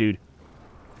joke, dude.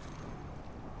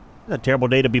 It's a terrible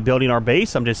day to be building our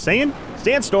base, I'm just saying.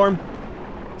 Sandstorm.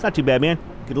 It's not too bad, man.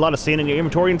 Get a lot of sand in your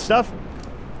inventory and stuff.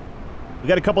 We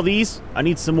got a couple of these. I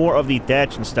need some more of the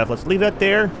thatch and stuff. Let's leave that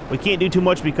there. We can't do too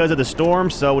much because of the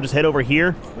storm, so we'll just head over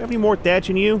here. Do we have any more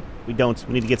thatch in you? We don't.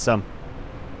 We need to get some.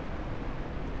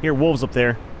 Here, wolves up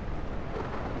there.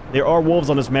 There are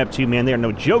wolves on this map too, man. They are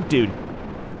no joke, dude.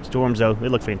 Storms, though. They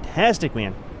look fantastic,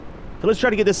 man. So let's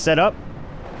try to get this set up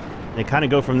and kind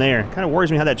of go from there. Kind of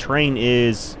worries me how that train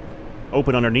is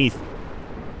open underneath.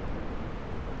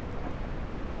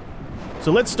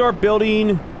 So let's start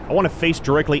building. I want to face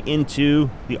directly into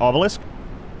the obelisk.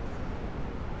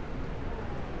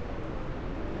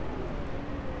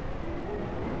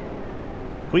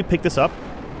 Can we pick this up?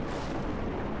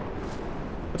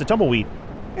 What's a tumbleweed?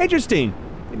 Interesting.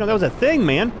 You know, that was a thing,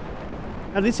 man.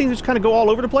 Now, these things just kind of go all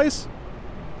over the place.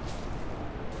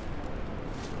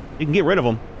 You can get rid of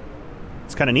them.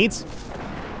 It's kind of neat.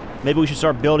 Maybe we should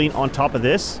start building on top of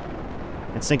this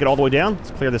and sink it all the way down.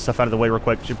 Let's clear this stuff out of the way real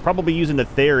quick. Should probably be using the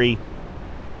theory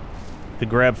to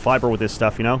grab fiber with this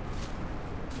stuff, you know?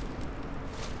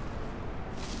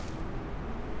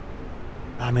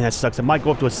 Oh, man, that sucks. It might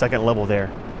go up to a second level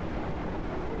there.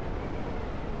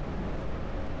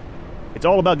 It's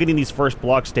all about getting these first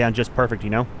blocks down just perfect, you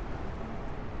know?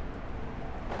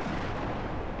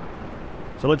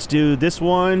 So let's do this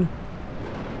one.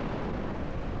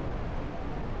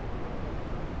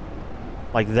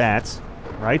 Like that,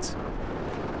 right?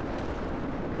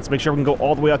 Let's make sure we can go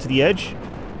all the way out to the edge.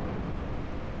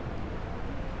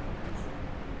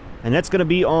 And that's going to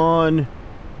be on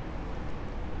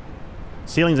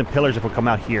ceilings and pillars if we come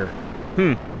out here.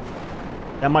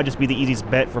 That might just be the easiest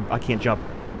bet for... I can't jump.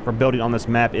 For building on this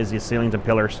map is the ceilings and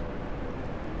pillars.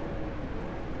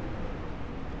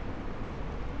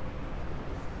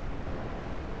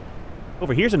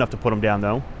 Over here's enough to put them down,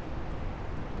 though.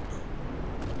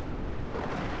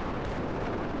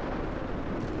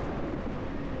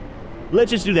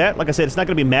 Let's just do that. Like I said, it's not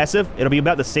going to be massive. It'll be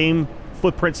about the same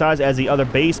footprint size as the other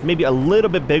base. Maybe a little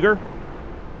bit bigger.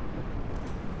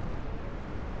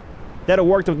 That'll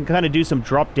work. We can kind of do some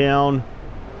drop down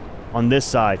on this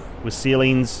side with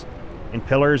ceilings and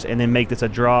pillars, and then make this a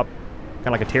drop, kind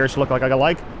of like a terrace look like I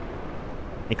like.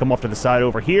 And come off to the side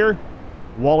over here.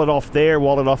 Wall it off there,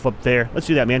 wall it off up there. Let's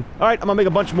do that, man. All right, I'm going to make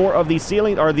a bunch more of these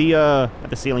ceilings, or the, not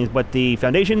the ceilings, but the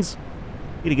foundations.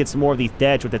 Need to get some more of these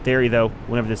thatch with the theory, though,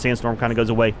 whenever the sandstorm kind of goes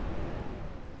away.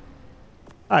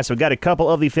 All right, so we got a couple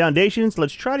of the foundations.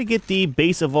 Let's try to get the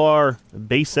base of our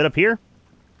base set up here.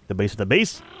 The base of the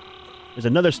base. There's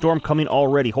another storm coming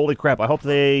already. Holy crap, I hope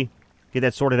they get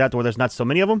that sorted out to where there's not so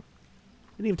many of them.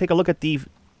 Didn't even take a look at the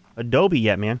adobe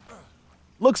yet, man.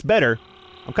 Looks better.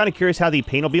 I'm kind of curious how the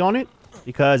paint will be on it,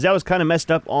 because that was kind of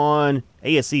messed up on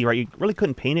ASE, right? You really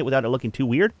couldn't paint it without it looking too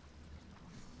weird.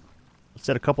 Let's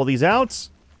set a couple of these out.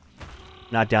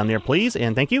 Not down there, please,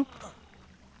 and thank you.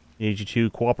 Need you to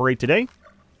cooperate today.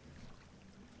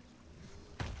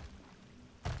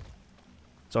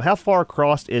 So how far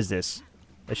across is this?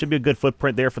 That should be a good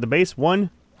footprint there for the base. 1,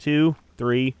 2,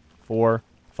 3, 4,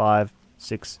 5,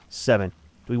 6, 7.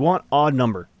 Do we want odd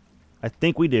number? I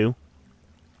think we do.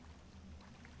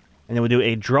 And then we'll do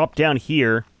a drop down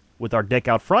here with our deck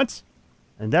out front.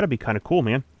 And that'll be kind of cool,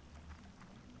 man.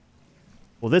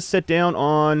 Will this sit down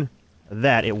on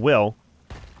that? It will.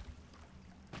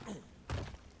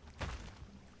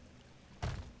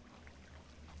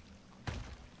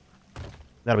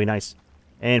 That'll be nice.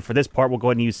 And for this part, we'll go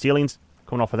ahead and use ceilings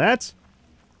coming off of that.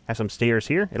 Have some stairs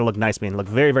here. It'll look nice, man. It'll look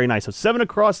very, very nice. So 7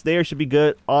 across there should be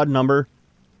good. Odd number.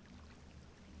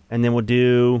 And then we'll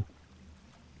do...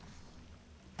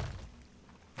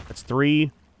 That's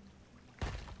 3,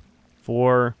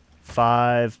 4,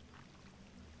 5,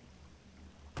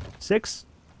 6.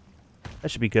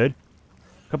 That should be good.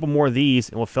 A couple more of these,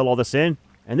 and we'll fill all this in.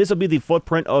 And this will be the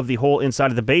footprint of the whole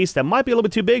inside of the base. That might be a little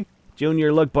bit too big.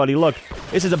 Junior, look, buddy, look.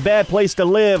 This is a bad place to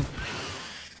live.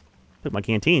 Took my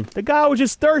canteen. The guy was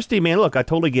just thirsty, man. Look, I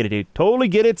totally get it, dude. Totally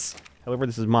get it. However,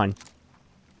 this is mine.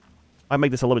 I'll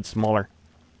make this a little bit smaller.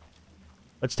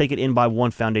 Let's take it in by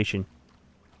 1 foundation.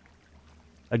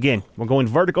 Again, we're going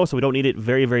vertical, so we don't need it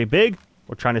very, very big.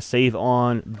 We're trying to save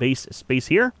on base space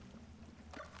here.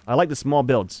 I like the small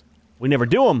builds. We never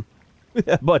do them,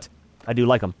 but I do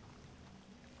like them.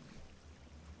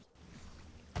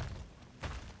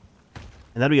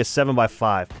 And that'll be a 7 by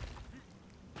 5.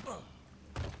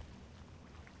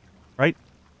 Right?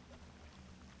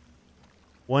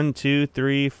 1, 2,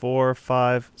 3, 4,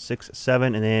 5, 6,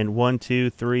 7, and then 1, 2,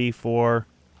 3, 4,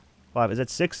 5. Is that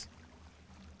 6?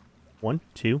 1,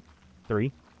 2,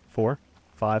 3, 4,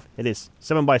 5. It is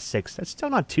 7 by 6. That's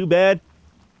still not too bad.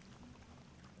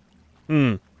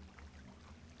 Do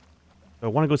I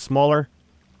want to go smaller?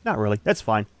 Not really. That's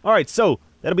fine. All right, so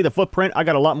that'll be the footprint. I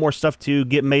got a lot more stuff to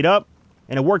get made up,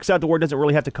 and it works out to where it doesn't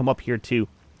really have to come up here too.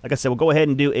 Like I said, we'll go ahead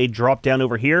and do a drop down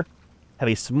over here. Have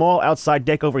a small outside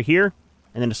deck over here,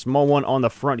 and then a small one on the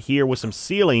front here with some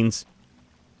ceilings.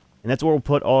 And that's where we'll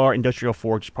put our industrial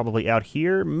forge, probably out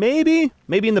here. Maybe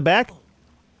in the back,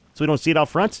 so we don't see it out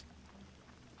front.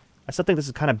 I still think this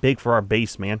is kind of big for our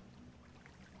base, man.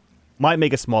 Might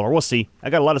make it smaller. We'll see. I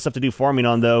got a lot of stuff to do farming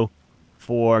on, though,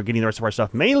 for getting the rest of our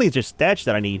stuff. Mainly just thatch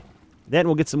that I need. Then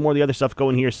we'll get some more of the other stuff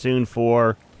going here soon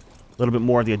for a little bit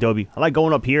more of the adobe. I like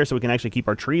going up here so we can actually keep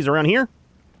our trees around here.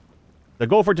 The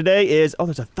goal for today is... Oh,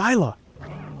 there's a Thyla.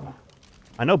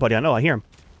 I know, buddy. I know. I hear him.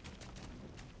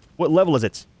 What level is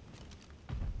it?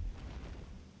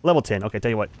 Level 10. Okay,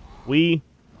 tell you what. We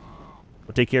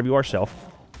will take care of you ourselves.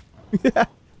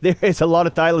 There is a lot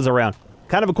of Thylas around.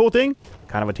 Kind of a cool thing.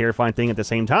 Kind of a terrifying thing at the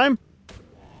same time.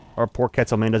 Our poor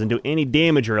Quetzalman doesn't do any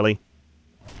damage, really.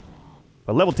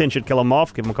 But level 10 should kill him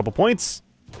off. Give him a couple points.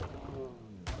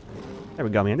 There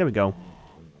we go, man. There we go.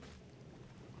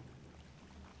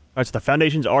 Alright, so the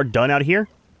foundations are done out here.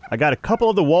 I got a couple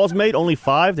of the walls made. Only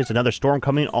 5. There's another storm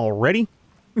coming already.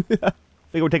 Figure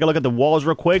we'll take a look at the walls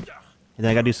real quick. And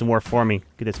then I gotta do some more farming.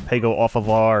 Get this Pego off of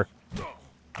our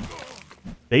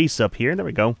base up here. There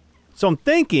we go. So I'm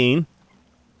thinking...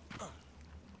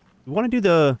 We want to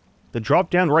do the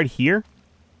drop down right here.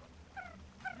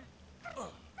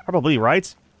 Probably, right?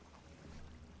 So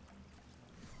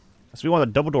we want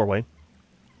a double doorway.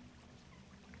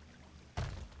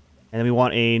 And then we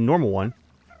want a normal one.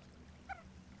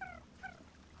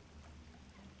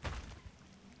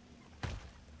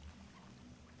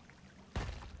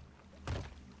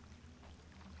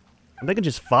 I'm thinking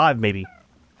just 5, maybe.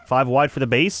 5 wide for the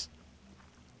base.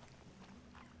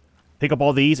 Pick up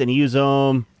all these and use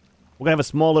them. We're going to have a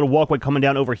small little walkway coming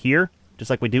down over here.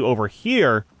 Just like we do over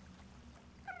here.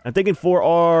 I'm thinking for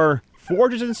our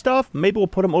forges and stuff, maybe we'll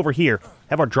put them over here.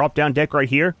 Have our drop-down deck right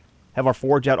here. Have our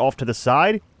forge out off to the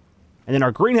side. And then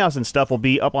our greenhouse and stuff will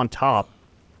be up on top.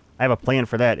 I have a plan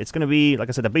for that. It's going to be, like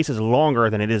I said, the base is longer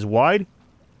than it is wide.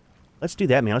 Let's do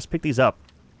that, man. Let's pick these up.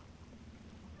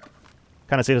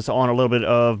 Kind of saves us on a little bit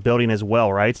of building as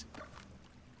well, right?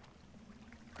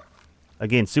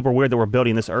 Again, super weird that we're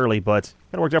building this early, but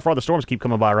kind of works out for all the storms keep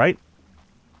coming by, right?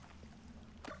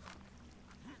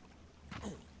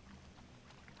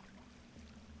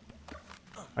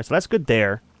 Alright, so that's good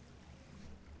there.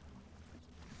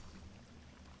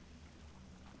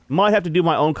 Might have to do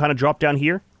my own kind of drop down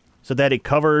here so that it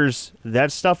covers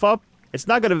that stuff up. It's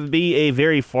not going to be a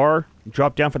very far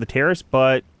drop down for the terrace,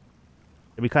 but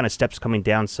there'll be kind of steps coming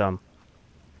down some.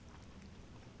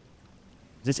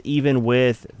 Is this even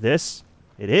with this?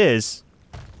 It is.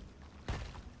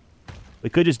 We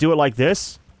could just do it like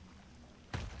this.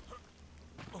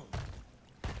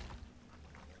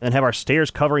 And have our stairs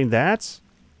covering that.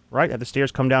 Right? Have the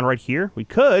stairs come down right here. We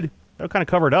could. That'll kind of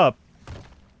cover it up.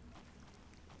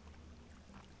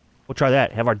 We'll try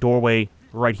that. Have our doorway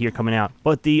right here coming out.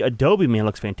 But the adobe, man,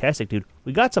 looks fantastic, dude.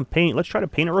 We got some paint. Let's try to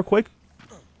paint it real quick.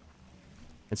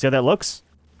 And see how that looks.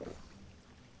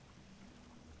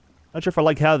 Not sure if I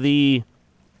like how the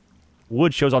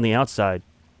wood shows on the outside.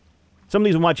 Some of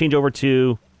these we might change over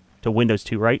to windows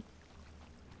too, right?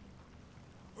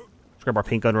 Let's grab our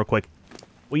paint gun real quick.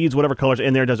 We'll use whatever color's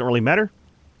in there. Doesn't really matter.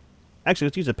 Actually,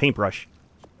 let's use a paintbrush.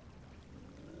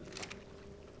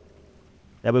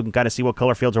 That way we can kind of see what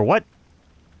color fields are what.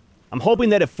 I'm hoping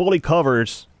that it fully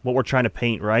covers what we're trying to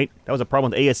paint, right? That was a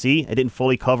problem with ASE. It didn't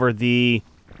fully cover the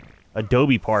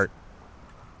adobe part.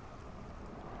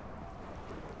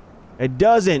 It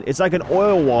doesn't. It's like an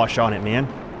oil wash on it, man.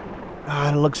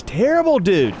 Ah, it looks terrible,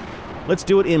 dude. Let's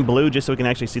do it in blue just so we can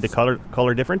actually see the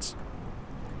color difference.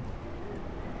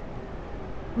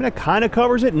 I mean, that kind of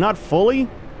covers it, not fully.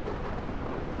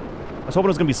 I was hoping it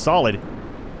was going to be solid.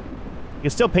 You can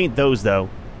still paint those, though.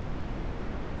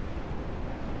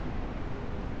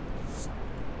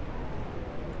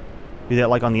 Do that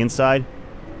like on the inside.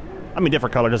 I mean,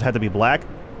 different color. Doesn't have to be black.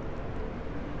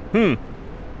 We'll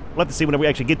have to see whenever we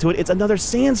actually get to it. It's another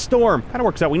sandstorm. Kind of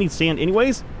works out. We need sand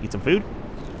anyways. Eat some food.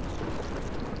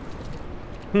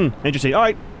 Interesting. All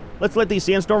right. Let's let these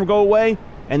sandstorms go away.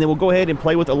 And then we'll go ahead and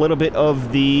play with a little bit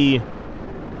of the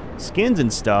skins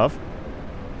and stuff.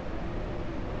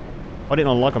 I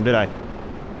didn't unlock them, did I?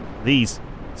 These.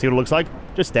 See what it looks like?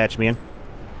 Just stats, man.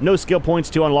 No skill points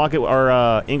to unlock it,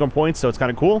 or Ingram points, so it's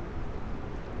kind of cool.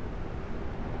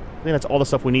 I think that's all the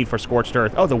stuff we need for Scorched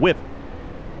Earth. Oh, the whip.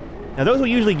 Now, those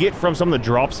we usually get from some of the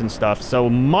drops and stuff, so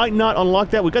might not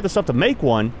unlock that. We got the stuff to make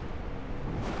one.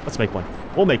 Let's make one.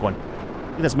 We'll make one.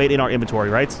 I think that's made in our inventory,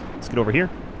 right? Let's get over here.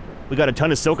 We got a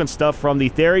ton of silk and stuff from the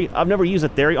Theory. I've never used a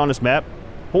Theory on this map.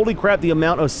 Holy crap, the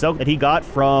amount of silk that he got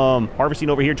from harvesting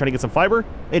over here trying to get some fiber.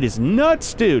 It is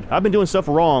nuts, dude. I've been doing stuff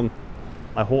wrong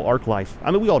my whole ARK life.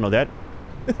 I mean, we all know that.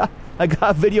 I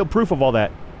got video proof of all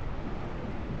that.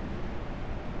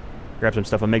 Grab some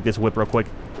stuff and make this whip real quick.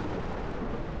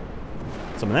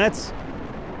 Some of that.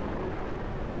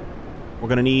 We're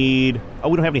gonna need... Oh,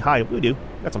 we don't have any hide. We do.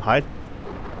 Got some hide.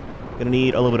 Gonna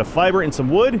need a little bit of fiber and some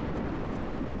wood.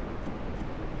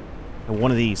 And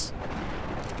one of these.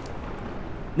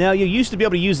 Now, you used to be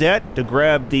able to use that to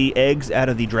grab the eggs out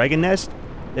of the dragon nest.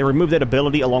 They removed that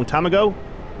ability a long time ago.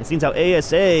 It seems how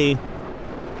ASA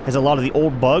has a lot of the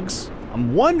old bugs.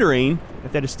 I'm wondering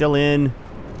if that is still in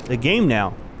the game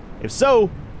now. If so,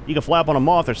 you can fly up on a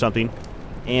moth or something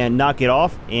and knock it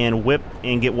off and whip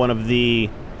and get one of the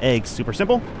eggs. Super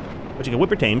simple. But you can whip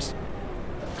your tames.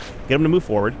 Get them to move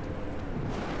forward.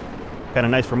 Kind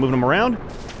of nice for moving them around.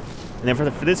 And then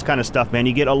for this kind of stuff, man,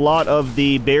 you get a lot of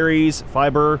the berries,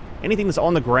 fiber, anything that's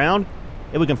on the ground.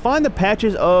 If we can find the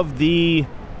patches of the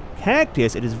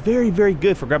cactus, it is very, very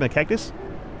good for grabbing the cactus.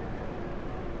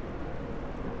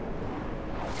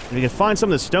 If you can find some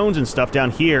of the stones and stuff down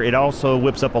here, it also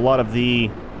whips up a lot of the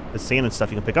sand and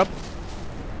stuff you can pick up.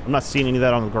 I'm not seeing any of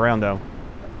that on the ground, though.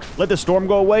 Let the storm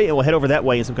go away, and we'll head over that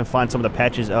way, and so we can find some of the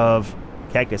patches of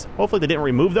cactus. Hopefully they didn't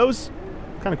remove those.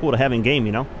 Kind of cool to have in game,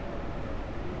 you know?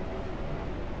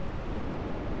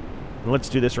 And let's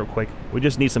do this real quick. We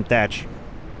just need some thatch.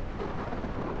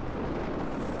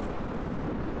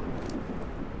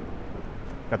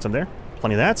 Got some there.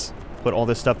 Plenty of that. Put all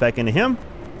this stuff back into him.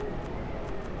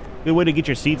 Good way to get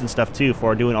your seeds and stuff, too,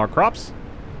 for doing our crops.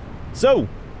 So,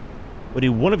 we'll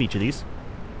do one of each of these.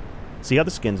 See how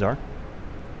the skins are.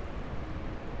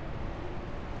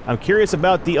 I'm curious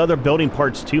about the other building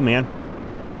parts, too, man.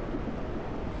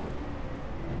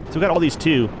 So we got all these,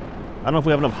 too. I don't know if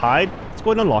we have enough hide. Let's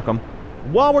go ahead and unlock them.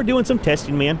 While we're doing some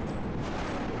testing, man.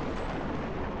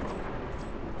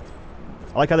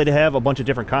 I like how they have a bunch of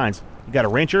different kinds. You got a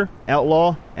Rancher,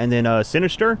 Outlaw, and then a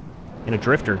Sinister, and a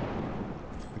Drifter.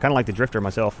 I kind of like the Drifter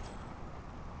myself.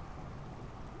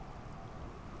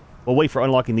 We'll wait for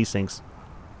unlocking these things.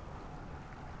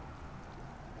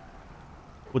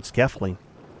 Wood scaffolding.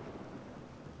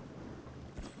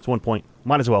 It's 1 point.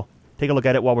 Might as well. Take a look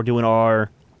at it while we're doing our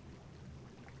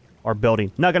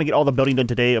building. Not going to get all the building done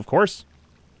today, of course.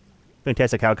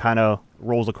 Fantastic how it kind of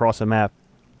rolls across the map.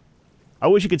 I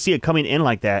wish you could see it coming in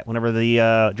like that. Whenever the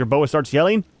Jerboa starts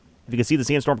yelling, if you can see the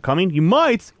sandstorm coming, you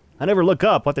might. I never look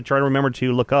up. I'll have to try to remember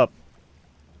to look up.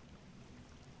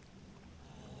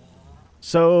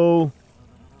 So,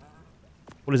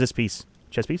 what is this piece?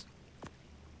 Chest piece?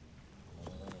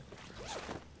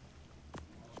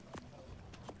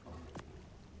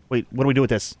 Wait, what do we do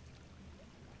with this?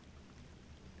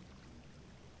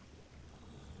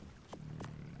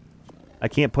 I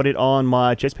can't put it on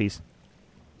my chest piece.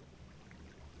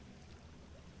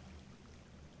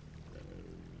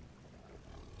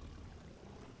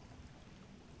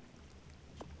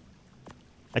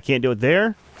 I can't do it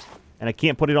there, and I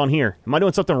can't put it on here. Am I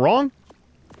doing something wrong?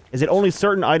 Is it only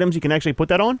certain items you can actually put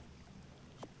that on?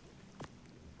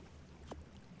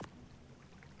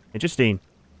 Interesting.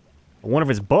 I wonder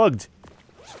if it's bugged.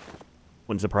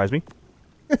 Wouldn't surprise me.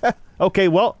 Okay,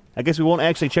 well, I guess we won't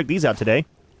actually check these out today.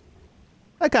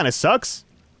 That kind of sucks.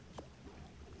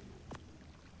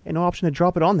 Ain't no option to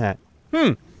drop it on that.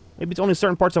 Maybe it's only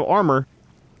certain parts of armor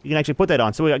you can actually put that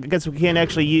on. So I guess we can't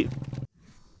actually...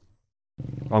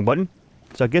 Wrong button.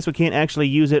 So I guess we can't actually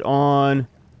use it on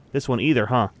this one either,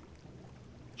 huh?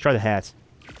 Let's try the hats.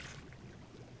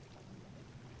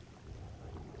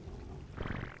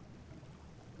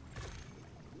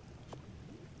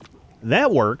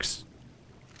 That works.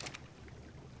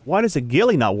 Why does the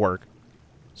ghillie not work?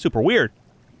 Super weird.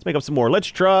 Let's make up some more. Let's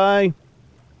try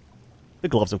the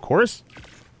gloves, of course.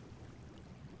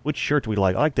 Which shirt do we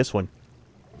like? I like this one.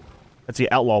 That's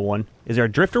the outlaw one. Is there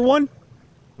a drifter one?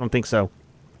 I don't think so.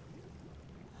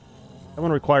 That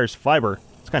one requires fiber.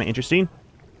 It's kind of interesting.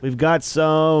 We've got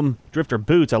some drifter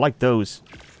boots. I like those.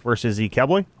 Versus the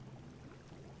cowboy.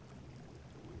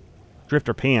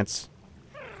 Drifter pants.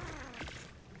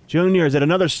 Junior, is it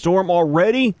another storm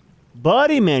already?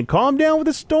 Buddy, man, calm down with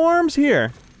the storms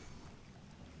here.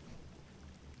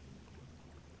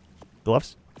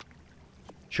 Gloves.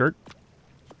 Shirt.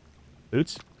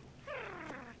 Boots.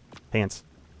 Pants.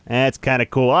 That's kind of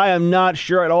cool. I am not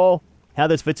sure at all how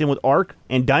this fits in with ARK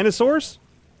and dinosaurs.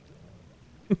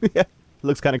 Yeah,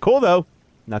 looks kind of cool, though.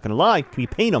 Not gonna lie. Can you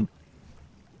paint them?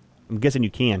 I'm guessing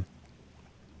you can.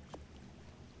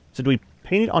 So do we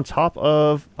paint it on top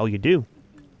of... Oh, you do.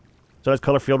 So that's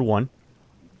color field 1.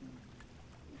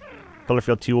 Color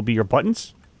field 2 will be your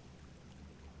buttons.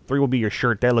 3 will be your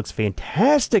shirt. That looks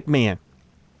fantastic, man.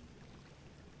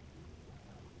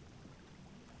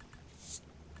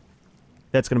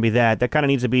 That's going to be that. That kind of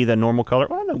needs to be the normal color.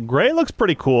 Oh, no, gray looks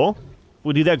pretty cool.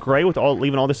 We'll do that gray with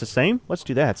leaving all this the same. Let's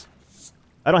do that.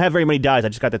 I don't have very many dyes. I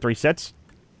just got the 3 sets.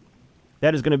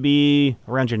 That is going to be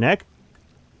around your neck.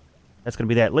 That's going to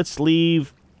be that. Let's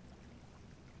leave...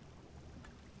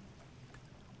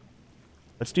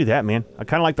 Let's do that, man. I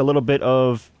kind of like the little bit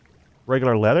of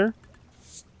regular leather.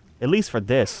 At least for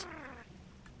this.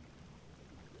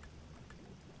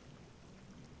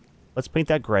 Let's paint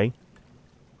that gray.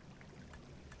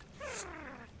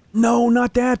 No,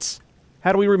 not that!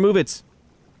 How do we remove it?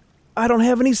 I don't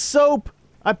have any soap!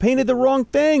 I painted the wrong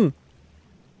thing!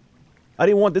 I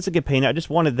didn't want this to get painted, I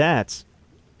just wanted that.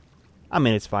 I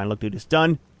mean, it's fine. Look, dude, it's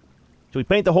done. So we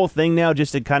paint the whole thing now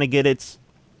just to kind of get it...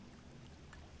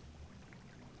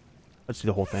 Let's do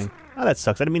the whole thing. Oh, that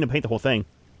sucks. I didn't mean to paint the whole thing.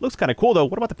 Looks kind of cool, though.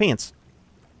 What about the pants?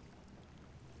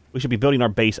 We should be building our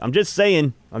base. I'm just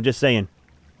saying. I'm just saying.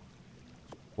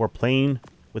 We're playing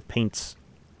with paints.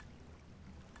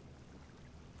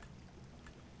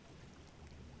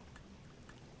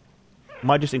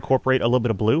 Might just incorporate a little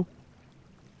bit of blue.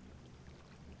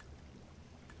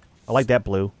 I like that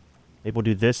blue. Maybe we'll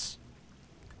do this.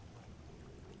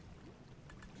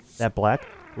 That black.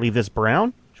 Leave this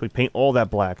brown. Should we paint all that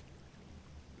black?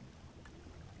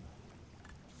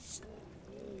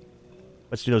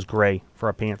 Let's do those gray for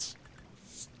our pants.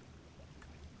 It's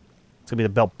going to be the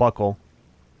belt buckle.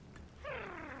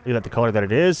 Leave that the color that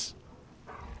it is.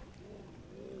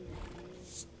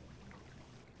 It's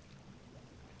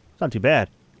not too bad.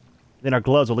 Then our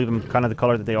gloves, will leave them kind of the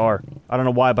color that they are. I don't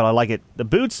know why, but I like it. The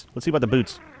boots? Let's see about the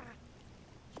boots.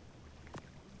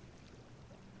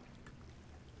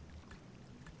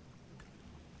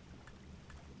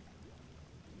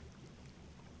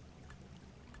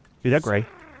 Do that gray. I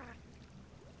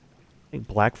think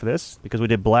black for this, because we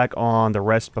did black on the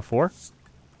rest before.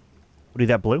 We'll do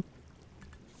that blue.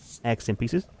 Accent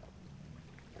pieces.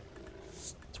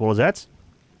 As well as that.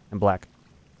 And black.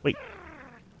 Wait. We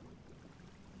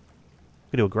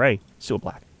could do a gray. Still a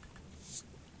black.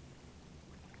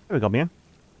 There we go, man.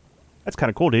 That's kind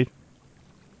of cool, dude.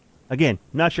 Again,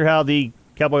 not sure how the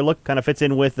cowboy look kind of fits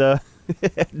in with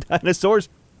dinosaurs.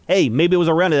 Hey, maybe it was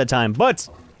around at that time, but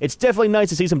it's definitely nice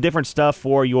to see some different stuff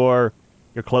for your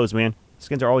clothes, man.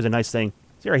 Skins are always a nice thing.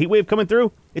 Is there a heat wave coming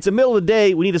through? It's the middle of the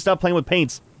day. We need to stop playing with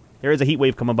paints. There is a heat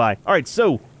wave coming by. All right,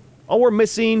 so all we're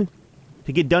missing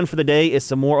to get done for the day is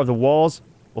some more of the walls.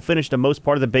 We'll finish the most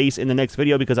part of the base in the next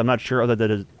video because I'm not sure of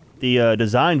the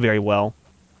design very well.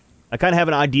 I kind of have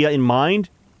an idea in mind,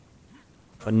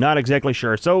 but not exactly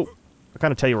sure. So I'll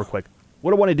kind of tell you real quick.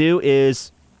 What I want to do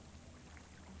is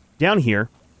down here,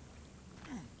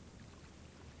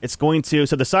 it's going to...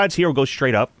 So the sides here will go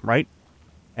straight up, right?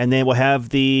 And then we'll have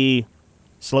the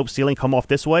slope ceiling come off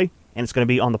this way, and it's going to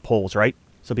be on the poles, right?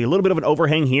 So it'll be a little bit of an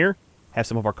overhang here. Have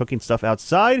some of our cooking stuff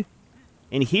outside.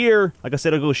 And here, like I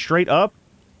said, it'll go straight up.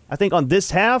 I think on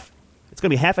this half, it's going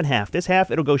to be half and half. This half,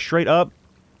 it'll go straight up,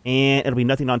 and it'll be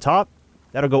nothing on top.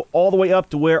 That'll go all the way up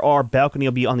to where our balcony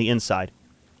will be on the inside.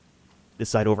 This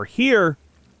side over here,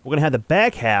 we're going to have the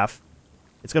back half.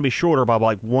 It's going to be shorter by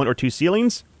like 1 or 2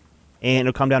 ceilings. And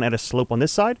it'll come down at a slope on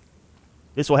this side.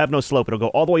 This will have no slope. It'll go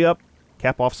all the way up,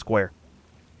 cap off square.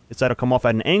 This side will come off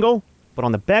at an angle. But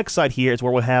on the back side here is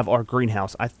where we'll have our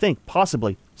greenhouse. I think,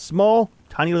 possibly, small,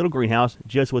 tiny little greenhouse,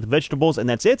 just with vegetables, and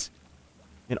that's it.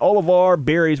 And all of our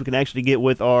berries we can actually get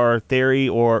with our theory,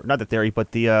 or, not the theory,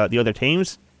 but the other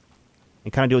tames.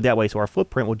 And kind of do it that way. So our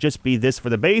footprint will just be this for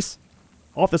the base.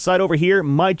 Off the side over here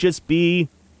might just be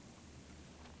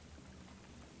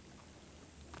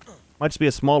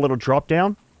a small little drop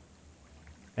down.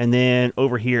 And then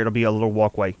over here, it'll be a little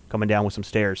walkway coming down with some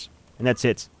stairs. And that's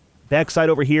it. Backside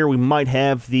over here, we might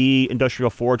have the industrial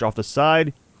forge off the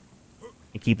side.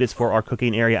 And keep this for our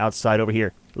cooking area outside over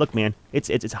here. Look, man,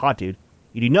 it's hot, dude.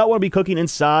 You do not want to be cooking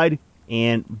inside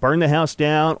and burn the house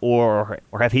down or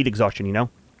have heat exhaustion, you know?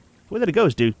 The way that it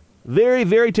goes, dude. Very,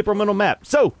 very temperamental map.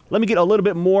 So, let me get a little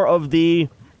bit more of the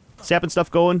sap and stuff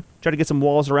going. Try to get some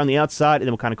walls around the outside, and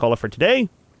then we'll kind of call it for today.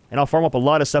 And I'll farm up a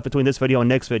lot of stuff between this video and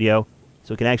next video,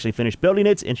 so we can actually finish building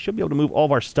it, and should be able to move all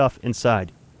of our stuff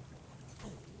inside.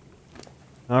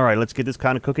 Alright, let's get this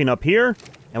kind of cooking up here,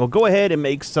 and we'll go ahead and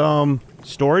make some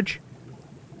storage.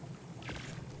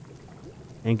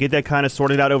 And get that kind of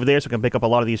sorted out over there, so we can pick up a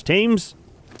lot of these tames.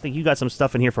 I think you got some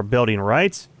stuff in here for building,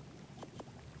 right?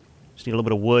 Just need a little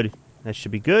bit of wood. That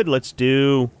should be good. Let's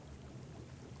do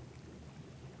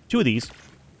 2 of these.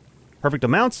 Perfect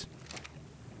amounts.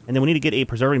 And then we need to get a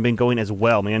preserving bin going as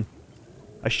well, man.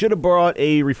 I should have brought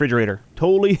a refrigerator.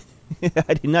 Totally.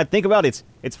 I did not think about it.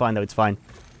 It's fine, though. It's fine.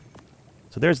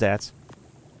 So there's that.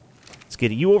 Let's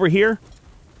get you over here.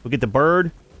 We'll get the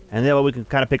bird. And then we can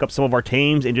kind of pick up some of our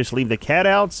tames and just leave the cat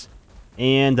out.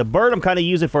 And the bird I'm kind of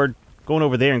using for going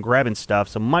over there and grabbing stuff.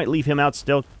 So might leave him out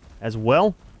still as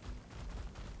well.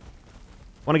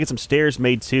 Want to get some stairs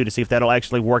made, too, to see if that'll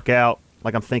actually work out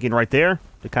like I'm thinking right there,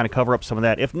 to kind of cover up some of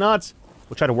that. If not,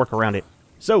 we'll try to work around it.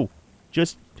 So,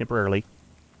 just temporarily,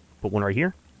 put one right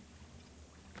here.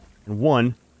 And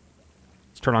one,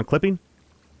 let's turn on clipping.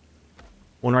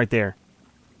 One right there.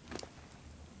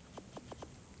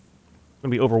 I'm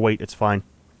going to be overweight, it's fine.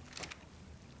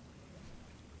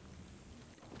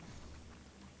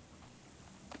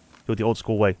 Do it the old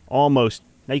school way. Almost.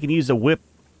 Now you can use the whip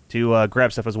to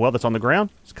grab stuff as well that's on the ground.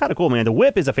 It's kind of cool, man. The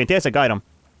whip is a fantastic item.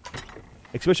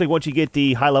 Especially once you get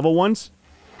the high-level ones.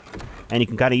 And you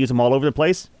can kind of use them all over the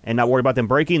place and not worry about them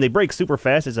breaking. They break super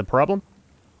fast is a problem.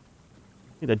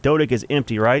 I think the Dodic is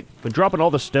empty, right? Been dropping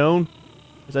all the stone.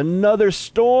 There's another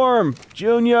storm!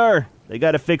 Junior! They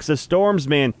gotta fix the storms,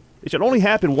 man. It should only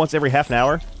happen once every half an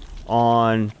hour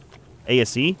on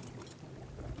ASE.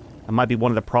 That might be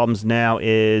one of the problems now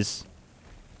is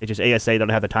it's just ASA don't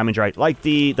have the timings right. Like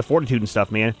the fortitude and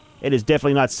stuff, man. It is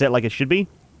definitely not set like it should be.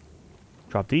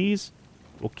 Drop these.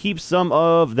 We'll keep some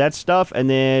of that stuff, and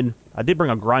then I did bring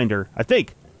a grinder, I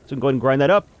think. So we can go ahead and grind that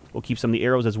up. We'll keep some of the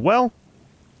arrows as well.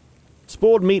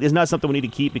 Spoiled meat is not something we need to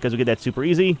keep because we get that super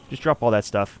easy. Just drop all that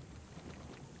stuff.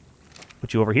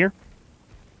 Put you over here.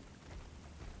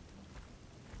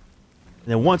 And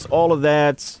then once all of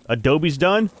that adobe's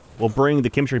done, we'll bring the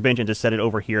chemistry bench and just set it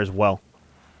over here as well.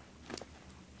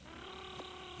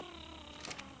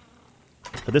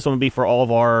 So this one will be for all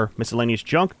of our miscellaneous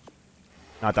junk.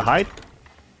 Not to hide.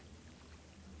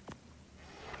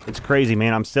 It's crazy,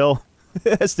 man. I'm still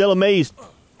still amazed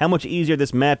how much easier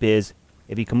this map is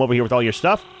if you come over here with all your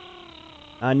stuff.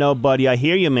 I know, buddy. I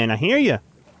hear you, man. I hear you.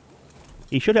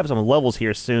 You should have some levels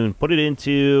here soon. Put it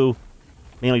into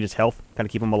mainly just health. Kind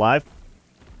of keep them alive.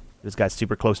 This guy's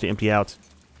super close to empty out.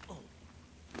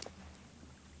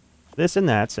 This and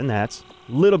that and that.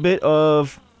 Little bit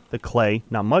of the clay.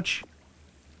 Not much.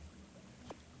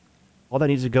 All that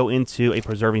needs to go into a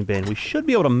preserving bin. We should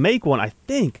be able to make one, I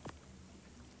think.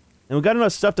 And we got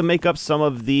enough stuff to make up some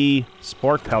of the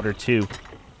spark powder, too.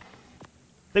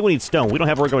 I think we need stone. We don't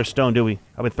have regular stone, do we?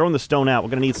 I've been throwing the stone out. We're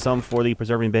going to need some for the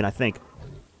preserving bin, I think.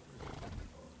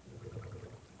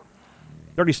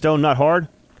 30 stone, not hard.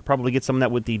 Could probably get some of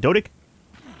that with the Dodic.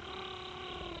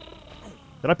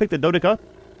 Did I pick the Dodic up?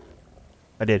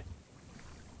 I did.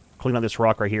 Clean out this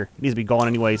rock right here. It needs to be gone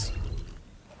anyways.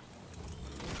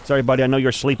 Sorry, buddy. I know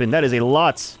you're sleeping. That is a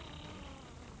lot.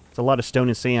 It's a lot of stone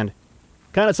and sand.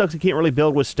 Kind of sucks you can't really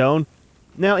build with stone.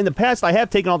 Now, in the past, I have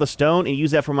taken all the stone and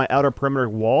used that for my outer perimeter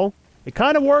wall. It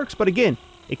kind of works, but again,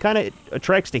 it kind of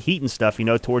attracts the heat and stuff, you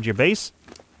know, towards your base.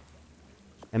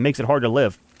 And makes it hard to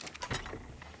live.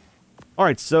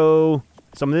 Alright, so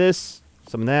some of this,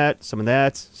 some of that, some of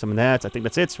that, some of that. I think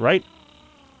that's it, right?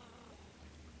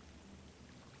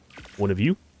 One of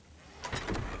you.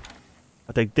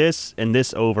 I'll take this and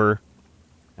this over,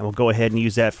 and we'll go ahead and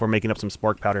use that for making up some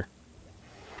spark powder.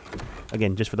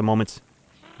 Again, just for the moment.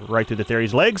 Right through the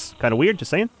Theory's legs. Kind of weird,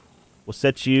 just saying. We'll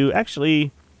set you...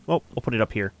 Actually, well, we'll put it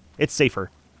up here. It's safer.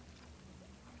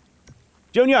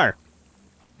 Junior!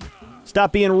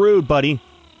 Stop being rude, buddy.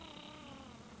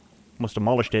 Almost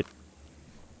demolished it.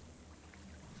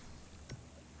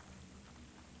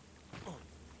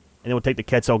 And then we'll take the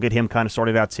Quetzal, get him kind of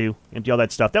sorted out too. Empty all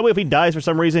that stuff. That way if he dies for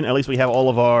some reason, at least we have all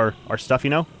of our stuff, you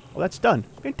know? Well, that's done.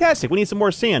 Fantastic. We need some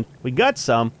more sand. We got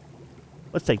some.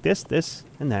 Let's take this, this,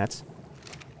 and that.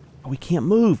 Oh, we can't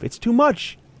move. It's too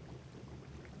much.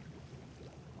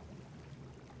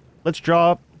 Let's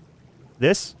drop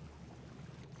this.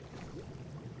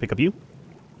 Pick up you.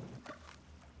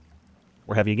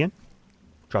 We're heavy again.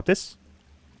 Drop this.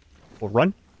 We'll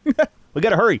run. We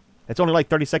gotta hurry. It's only like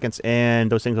 30 seconds,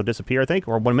 and those things will disappear, I think,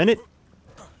 or 1 minute.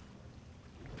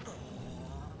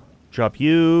 Drop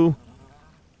you.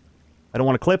 I don't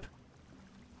want to clip.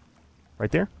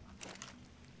 Right there.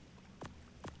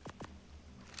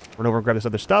 Run over and grab this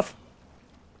other stuff.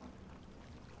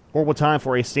 Horrible time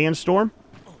for a sandstorm.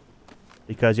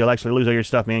 Because you'll actually lose all your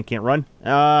stuff, man. Can't run.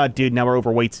 Ah, dude, now we're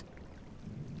overweight.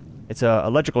 It's a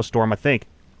electrical storm, I think.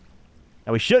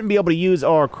 Now, we shouldn't be able to use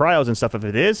our cryos and stuff if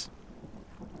it is.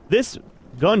 This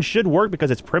gun should work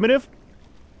because it's primitive.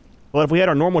 But if we had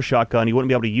our normal shotgun, you wouldn't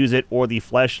be able to use it or the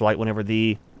flashlight whenever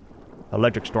the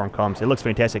electric storm comes. It looks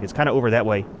fantastic. It's kind of over that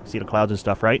way. See the clouds and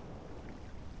stuff, right?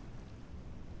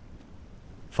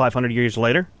 500 years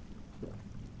later.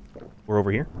 We're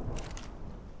over here.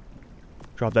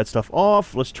 Drop that stuff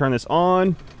off. Let's turn this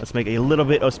on. Let's make a little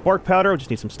bit of spark powder. We just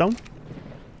need some stone.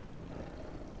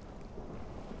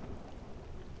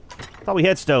 Thought we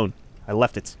had stone. I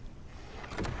left it.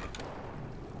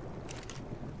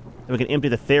 Then we can empty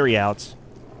the Theory out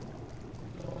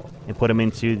and put them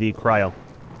into the cryo.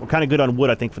 We're kind of good on wood,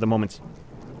 I think, for the moment.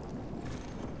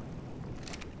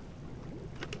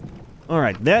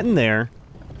 Alright, that in there.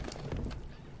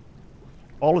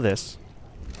 All of this.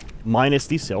 Minus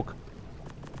the silk.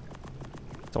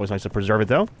 It's always nice to preserve it,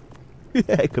 though.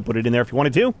 I could put it in there if you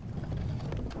wanted to.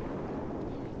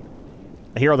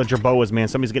 I hear all the jerboas, man.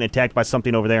 Somebody's getting attacked by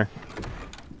something over there.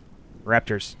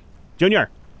 Raptors. Junior!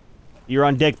 You're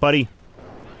on deck, buddy.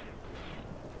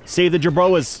 Save the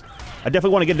jerboas. I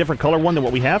definitely want to get a different color one than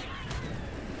what we have.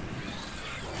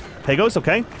 Pegos,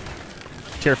 okay.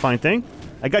 Terrifying thing.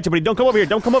 I got you, buddy. Don't come over here.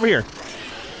 Don't come over here.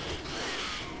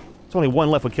 There's only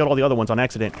one left. We killed all the other ones on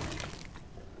accident.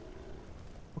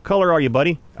 What color are you,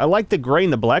 buddy? I like the gray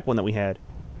and the black one that we had.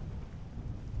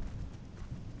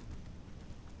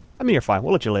 I mean, you're fine.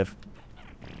 We'll let you live.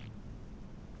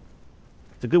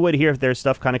 It's a good way to hear if there's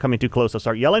stuff kind of coming too close. I'll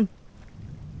start yelling.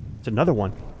 It's another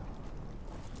one.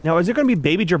 Now, is there going to be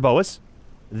baby jerboas?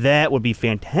 That would be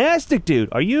fantastic, dude.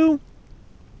 Are you...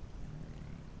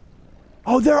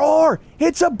 Oh, there are!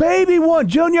 It's a baby one!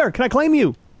 Junior, can I claim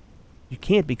you? You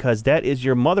can't because that is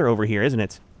your mother over here, isn't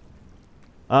it?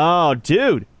 Oh,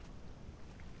 dude.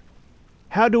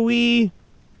 How do we...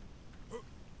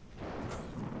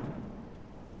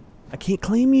 I can't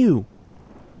claim you.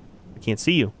 I can't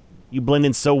see you. You blend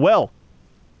in so well.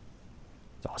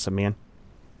 It's awesome, man.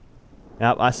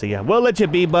 Yep, I see ya. We'll let you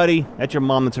be, buddy. That's your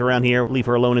mom that's around here. Leave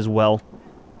her alone as well.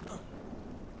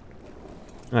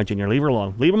 Alright, Junior, leave her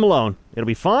alone. Leave him alone. It'll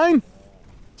be fine.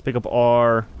 Let's pick up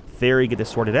our ferry, get this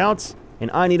sorted out. And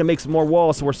I need to make some more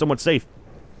walls so we're somewhat safe.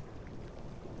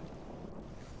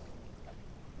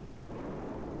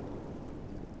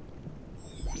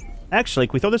 Actually,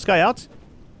 can we throw this guy out?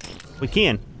 We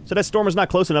can. So that storm is not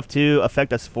close enough to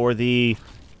affect us for the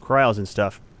corrals and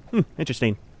stuff.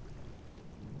 Interesting.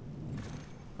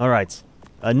 Alright.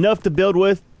 Enough to build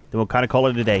with. Then we'll kind of call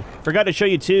it a day. Forgot to show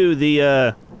you, too,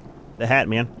 the hat,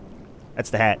 man.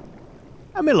 That's the hat.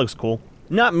 I mean, it looks cool.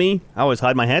 Not me. I always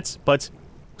hide my hats, but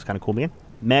looks kind of cool, man.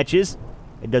 Matches.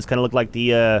 It does kind of look like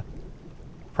the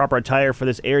proper attire for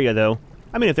this area, though.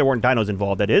 I mean, if there weren't dinos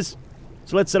involved, that is.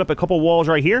 So let's set up a couple walls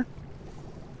right here.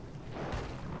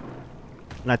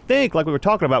 And I think, like we were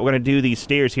talking about, we're going to do these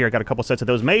stairs here. I got a couple sets of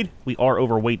those made. We are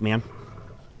overweight, man.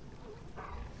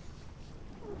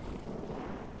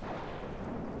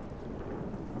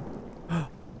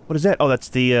 What is that? Oh, that's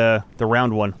the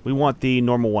round one. We want the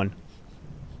normal one.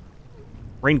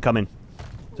 Rain coming.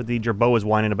 So the jerboa is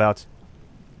whining about.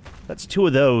 That's two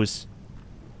of those.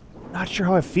 Not sure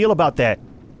how I feel about that.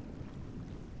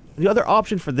 The other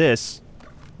option for this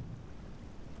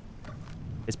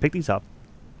is pick these up.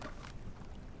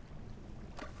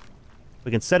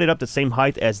 We can set it up the same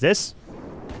height as this.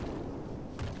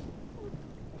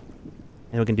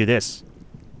 And we can do this.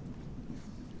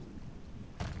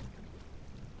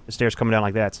 The stairs coming down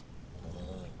like that.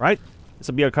 Right? This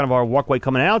will be kind of our walkway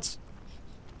coming out.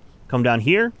 Come down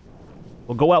here.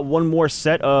 We'll go out one more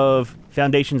set of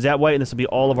foundations that way, and this will be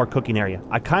all of our cooking area.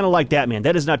 I kind of like that, man.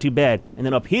 That is not too bad. And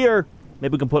then up here,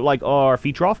 maybe we can put, like, our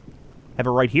feed trough. Have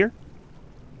it right here.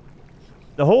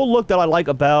 The whole look that I like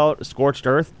about Scorched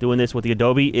Earth, doing this with the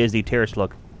adobe, is the terrace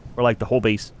look. Or, like, the whole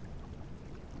base.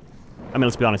 I mean,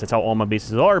 let's be honest, that's how all my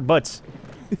bases are, but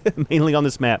mainly on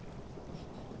this map.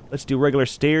 Let's do regular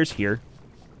stairs here.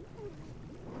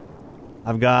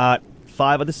 I've got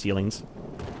 5 of the ceilings.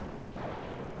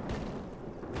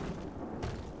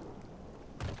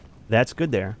 That's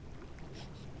good there.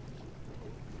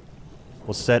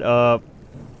 We'll set up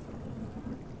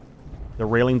the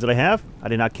railings that I have. I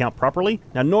did not count properly.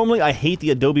 Now, normally I hate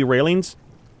the adobe railings,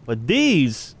 but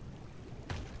these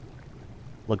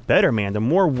look better, man. They're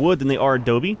more wood than they are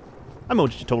adobe. I'm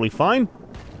totally fine.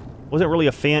 Wasn't really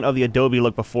a fan of the adobe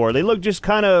look before. They look just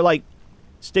kind of like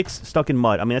sticks stuck in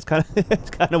mud. I mean, that's kind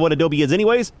of what adobe is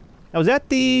anyways. Now, is that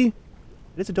the...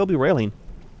 It's adobe railing.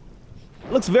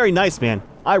 It looks very nice, man.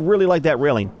 I really like that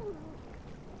railing.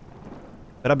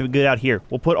 That'll be good out here.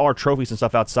 We'll put our trophies and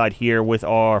stuff outside here with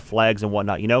our flags and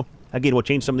whatnot, you know? Again, we'll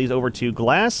change some of these over to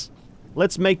glass.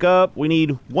 Let's make up... We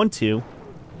need 1, 2,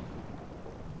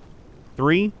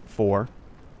 3, 4.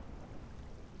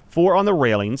 4 on the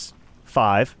railings.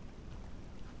 5.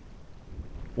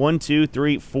 1, 2,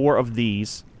 3, 4 of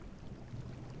these.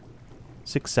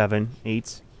 6, 7,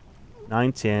 8,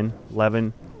 9, 10,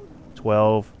 11,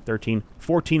 12, 13,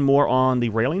 14 more on the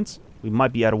railings. We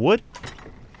might be out of wood.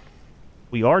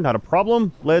 We are, not a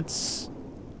problem. Let's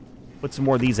put some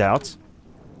more of these out.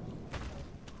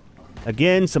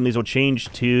 Again, some of these will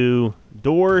change to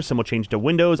doors, some will change to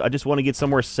windows. I just want to get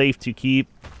somewhere safe to keep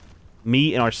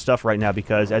me and our stuff right now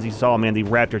because, as you saw, man, the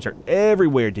raptors are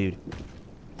everywhere, dude.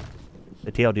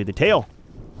 The tail, dude, the tail.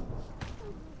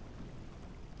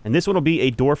 And this one will be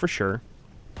a door for sure.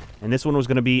 And this one was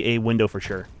going to be a window for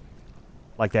sure.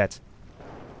 Like that.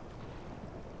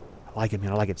 I like it,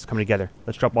 man. I like it. It's coming together.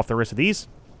 Let's drop off the rest of these.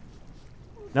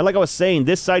 Now, like I was saying,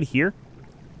 this side here.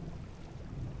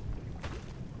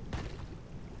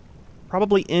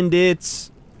 Probably end it.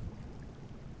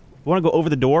 We want to go over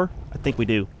the door? I think we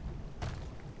do.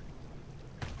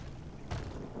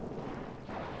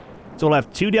 So we'll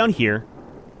have 2 down here.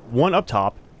 1 up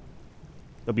top.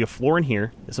 There'll be a floor in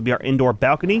here. This will be our indoor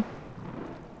balcony.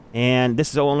 And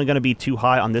this is only going to be 2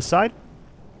 high on this side.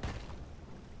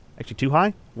 Actually, 2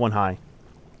 high? 1 high.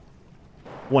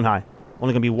 1 high.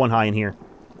 Only going to be 1 high in here.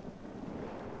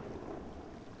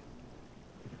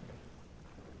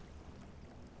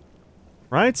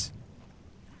 Right?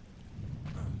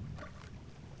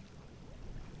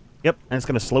 Yep, and it's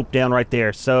going to slope down right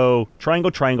there. So,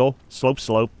 triangle, triangle, slope,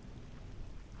 slope.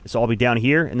 This will all be down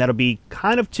here, and that'll be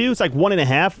kind of 2. It's like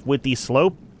 1.5 with the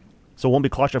slope, so it won't be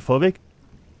claustrophobic.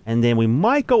 And then we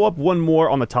might go up 1 more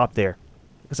on the top there.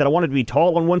 Like I said, I want it to be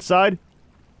tall on one side,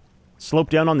 slope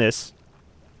down on this,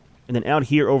 and then out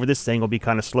here over this thing will be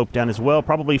kind of sloped down as well,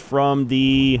 probably from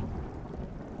the...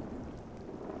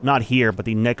 not here, but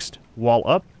the next wall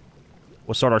up.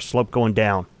 We'll start our slope going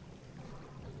down.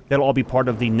 That'll all be part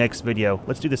of the next video.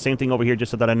 Let's do the same thing over here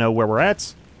just so that I know where we're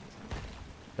at.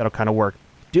 That'll kind of work.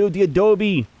 Dude, the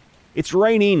adobe! It's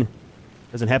raining!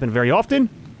 Doesn't happen very often.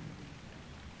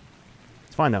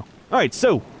 It's fine, though. Alright,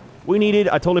 so, we needed,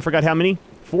 I totally forgot how many.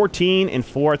 14 and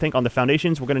 4, I think, on the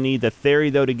foundations. We're going to need the theory,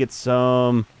 though, to get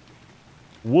some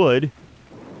wood.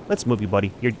 Let's move you,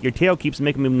 buddy. Your tail keeps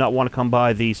making me not want to come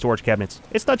by the storage cabinets.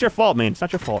 It's not your fault, man. It's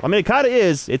not your fault. I mean, it kind of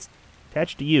is. It's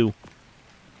attached to you.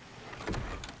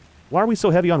 Why are we so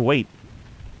heavy on weight?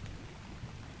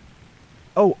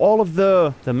 Oh, all of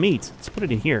the meat. Let's put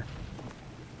it in here.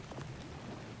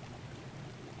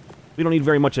 We don't need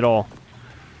very much at all.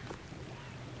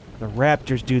 The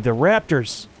raptors, dude. The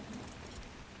raptors.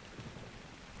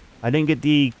 I didn't get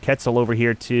the Quetzal over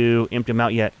here to empty them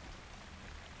out yet.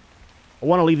 I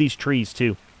want to leave these trees,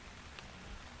 too.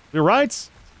 You're right.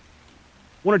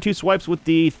 1 or 2 swipes with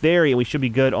the theory, and we should be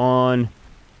good on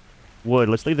wood.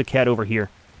 Let's leave the cat over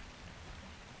here.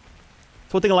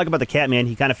 So one thing I like about the cat, man,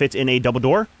 he kind of fits in a double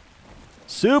door.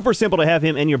 Super simple to have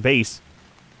him in your base.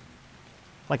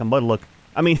 Like a mud look.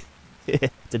 I mean,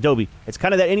 it's Adobe. It's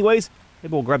kind of that anyways.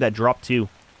 Maybe we'll grab that drop, too.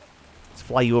 Let's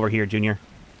fly you over here, Junior.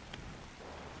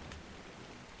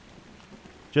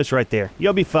 Just right there.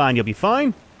 You'll be fine. You'll be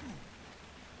fine.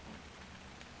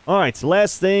 Alright, so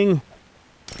last thing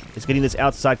is getting this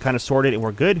outside kind of sorted, and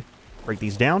we're good. Break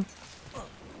these down.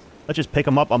 Let's just pick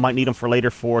them up. I might need them for later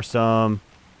for some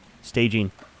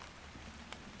staging.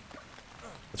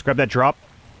 Let's grab that drop,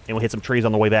 and we'll hit some trees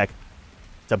on the way back.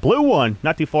 It's a blue one,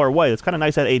 not too far away. It's kind of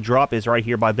nice that a drop is right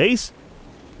here by base.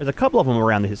 There's a couple of them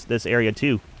around this area,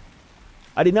 too.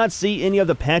 I did not see any of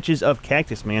the patches of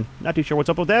cactus, man. Not too sure what's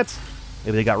up with that.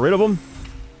 Maybe they got rid of them.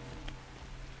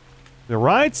 All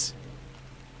right.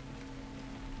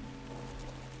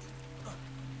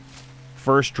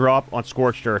 First drop on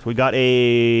Scorched Earth. We got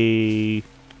a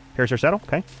Parasaur Saddle.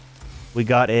 Okay. We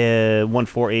got a one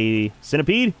for a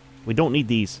Centipede. We don't need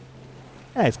these.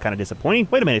 That's kind of disappointing.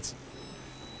 Wait a minute.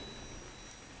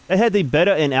 That had the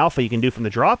beta and alpha you can do from the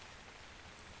drop.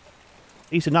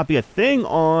 It used to not be a thing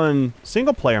on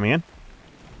single player, man.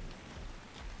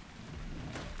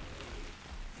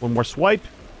 One more swipe.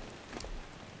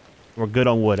 We're good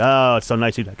on wood. Oh, it's so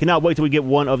nice. I cannot wait till we get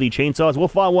one of the chainsaws. We'll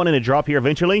find one in a drop here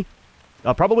eventually.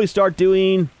 I'll probably start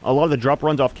doing a lot of the drop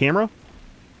runs off camera.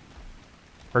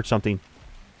 Heard something.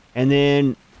 And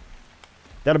then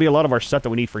that'll be a lot of our stuff that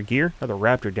we need for gear. Another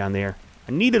raptor down there.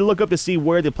 I need to look up to see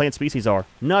where the plant species are.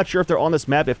 Not sure if they're on this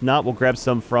map. If not, we'll grab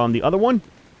some from the other one.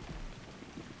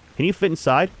 Can you fit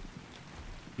inside?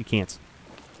 You can't.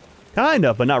 Kind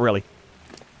of, but not really.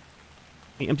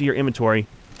 You empty your inventory,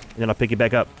 and then I'll pick it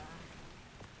back up.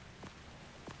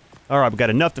 Alright, we've got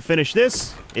enough to finish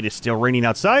this. It is still raining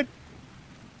outside.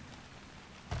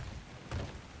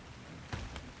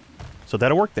 So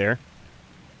that'll work there.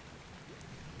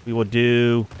 We will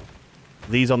do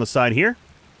these on the side here.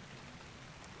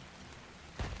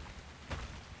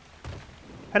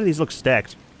 How do these look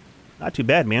stacked? Not too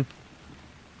bad, man.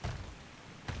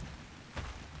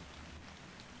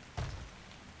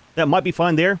 That might be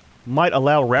fine there. Might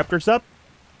allow raptors up.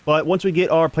 But once we get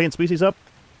our plant species up,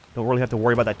 don't really have to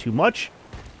worry about that too much.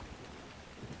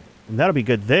 And that'll be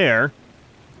good there.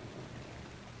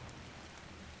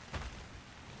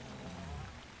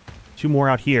 Two more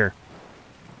out here.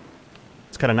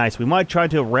 It's kind of nice. We might try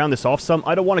to round this off some.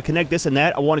 I don't want to connect this and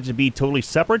that. I want it to be totally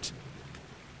separate.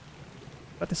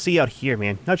 About to see out here,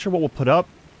 man. Not sure what we'll put up.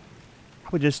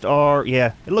 Probably just our...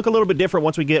 Yeah, it'll look a little bit different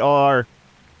once we get our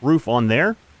roof on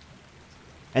there.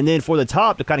 And then for the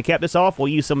top, to kind of cap this off, we'll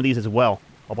use some of these as well.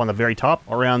 Up on the very top,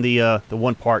 around the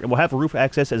one part. And we'll have roof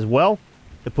access as well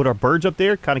to put our birds up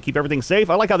there. Kind of keep everything safe.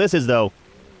 I like how this is, though.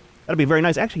 That'll be very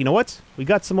nice. Actually, you know what? We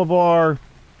got some of our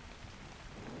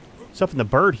stuff in the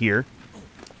bird here.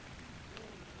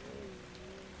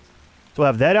 So we'll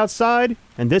have that outside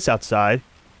and this outside.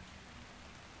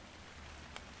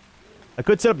 I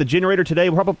could set up the generator today.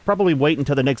 We'll probably wait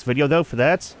until the next video, though, for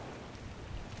that.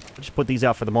 I'll just put these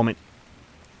out for the moment.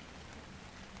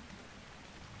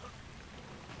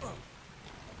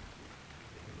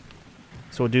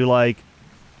 So we'll do, like,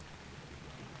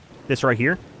 this right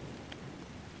here.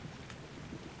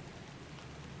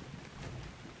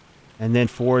 And then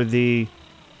for the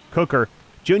cooker.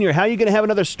 Junior, how are you going to have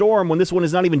another storm when this one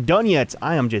is not even done yet?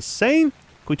 I am just saying.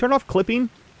 Can we turn off clipping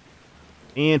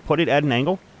and put it at an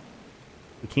angle?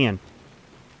 We can.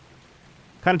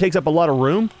 Kind of takes up a lot of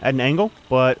room at an angle,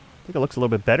 but I think it looks a little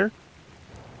bit better.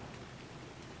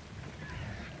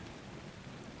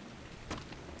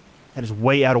 That is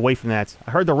way out away from that.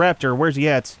 I heard the raptor. Where's he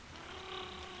at?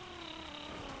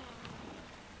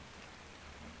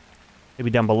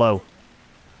 Maybe down below.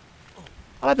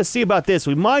 I'll have to see about this.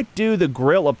 We might do the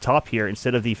grill up top here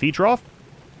instead of the feed trough.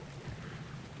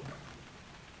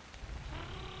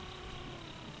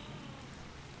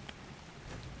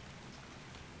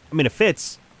 I mean, it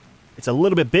fits. It's a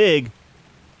little bit big,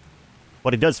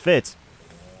 but it does fit.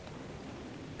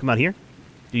 Come out here.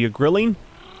 Do your grilling.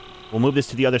 We'll move this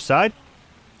to the other side.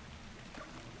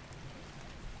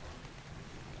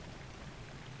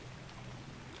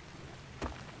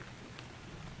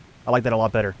 I like that a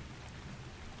lot better.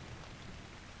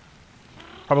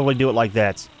 Probably do it like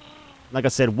that. Like I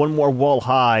said, one more wall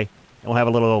high, and we'll have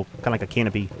a little, kind of like a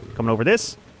canopy coming over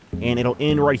this. And it'll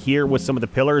end right here with some of the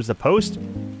pillars, the post,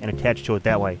 and attach to it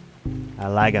that way. I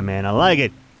like it, man. I like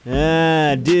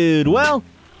it. Dude. Well,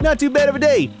 not too bad of a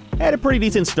day. Had a pretty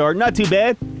decent start. Not too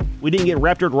bad. We didn't get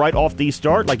raptored right off the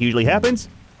start, like usually happens.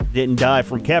 Didn't die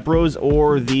from capros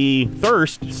or the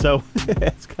thirst, so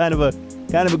it's kind of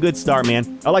a good start,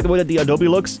 man. I like the way that the adobe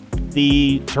looks.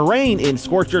 The terrain in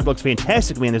Scorched Earth looks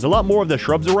fantastic, man. There's a lot more of the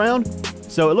shrubs around,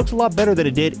 so it looks a lot better than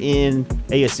it did in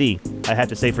ASE, I have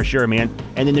to say for sure, man.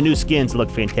 And then the new skins look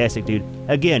fantastic, dude.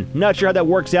 Again, not sure how that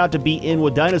works out to be in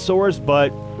with dinosaurs,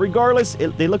 but regardless,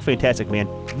 they look fantastic, man.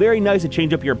 Very nice to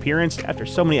change up your appearance after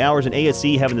so many hours in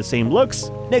ASE having the same looks.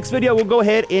 Next video, we'll go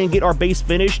ahead and get our base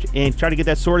finished and try to get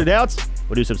that sorted out.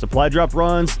 We'll do some supply drop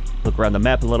runs, look around the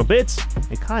map a little bit,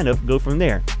 and kind of go from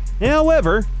there.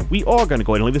 However, we are going to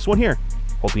go ahead and leave this one here.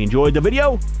 Hope you enjoyed the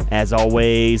video. As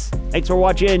always, thanks for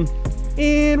watching,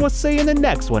 and we'll see you in the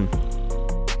next one.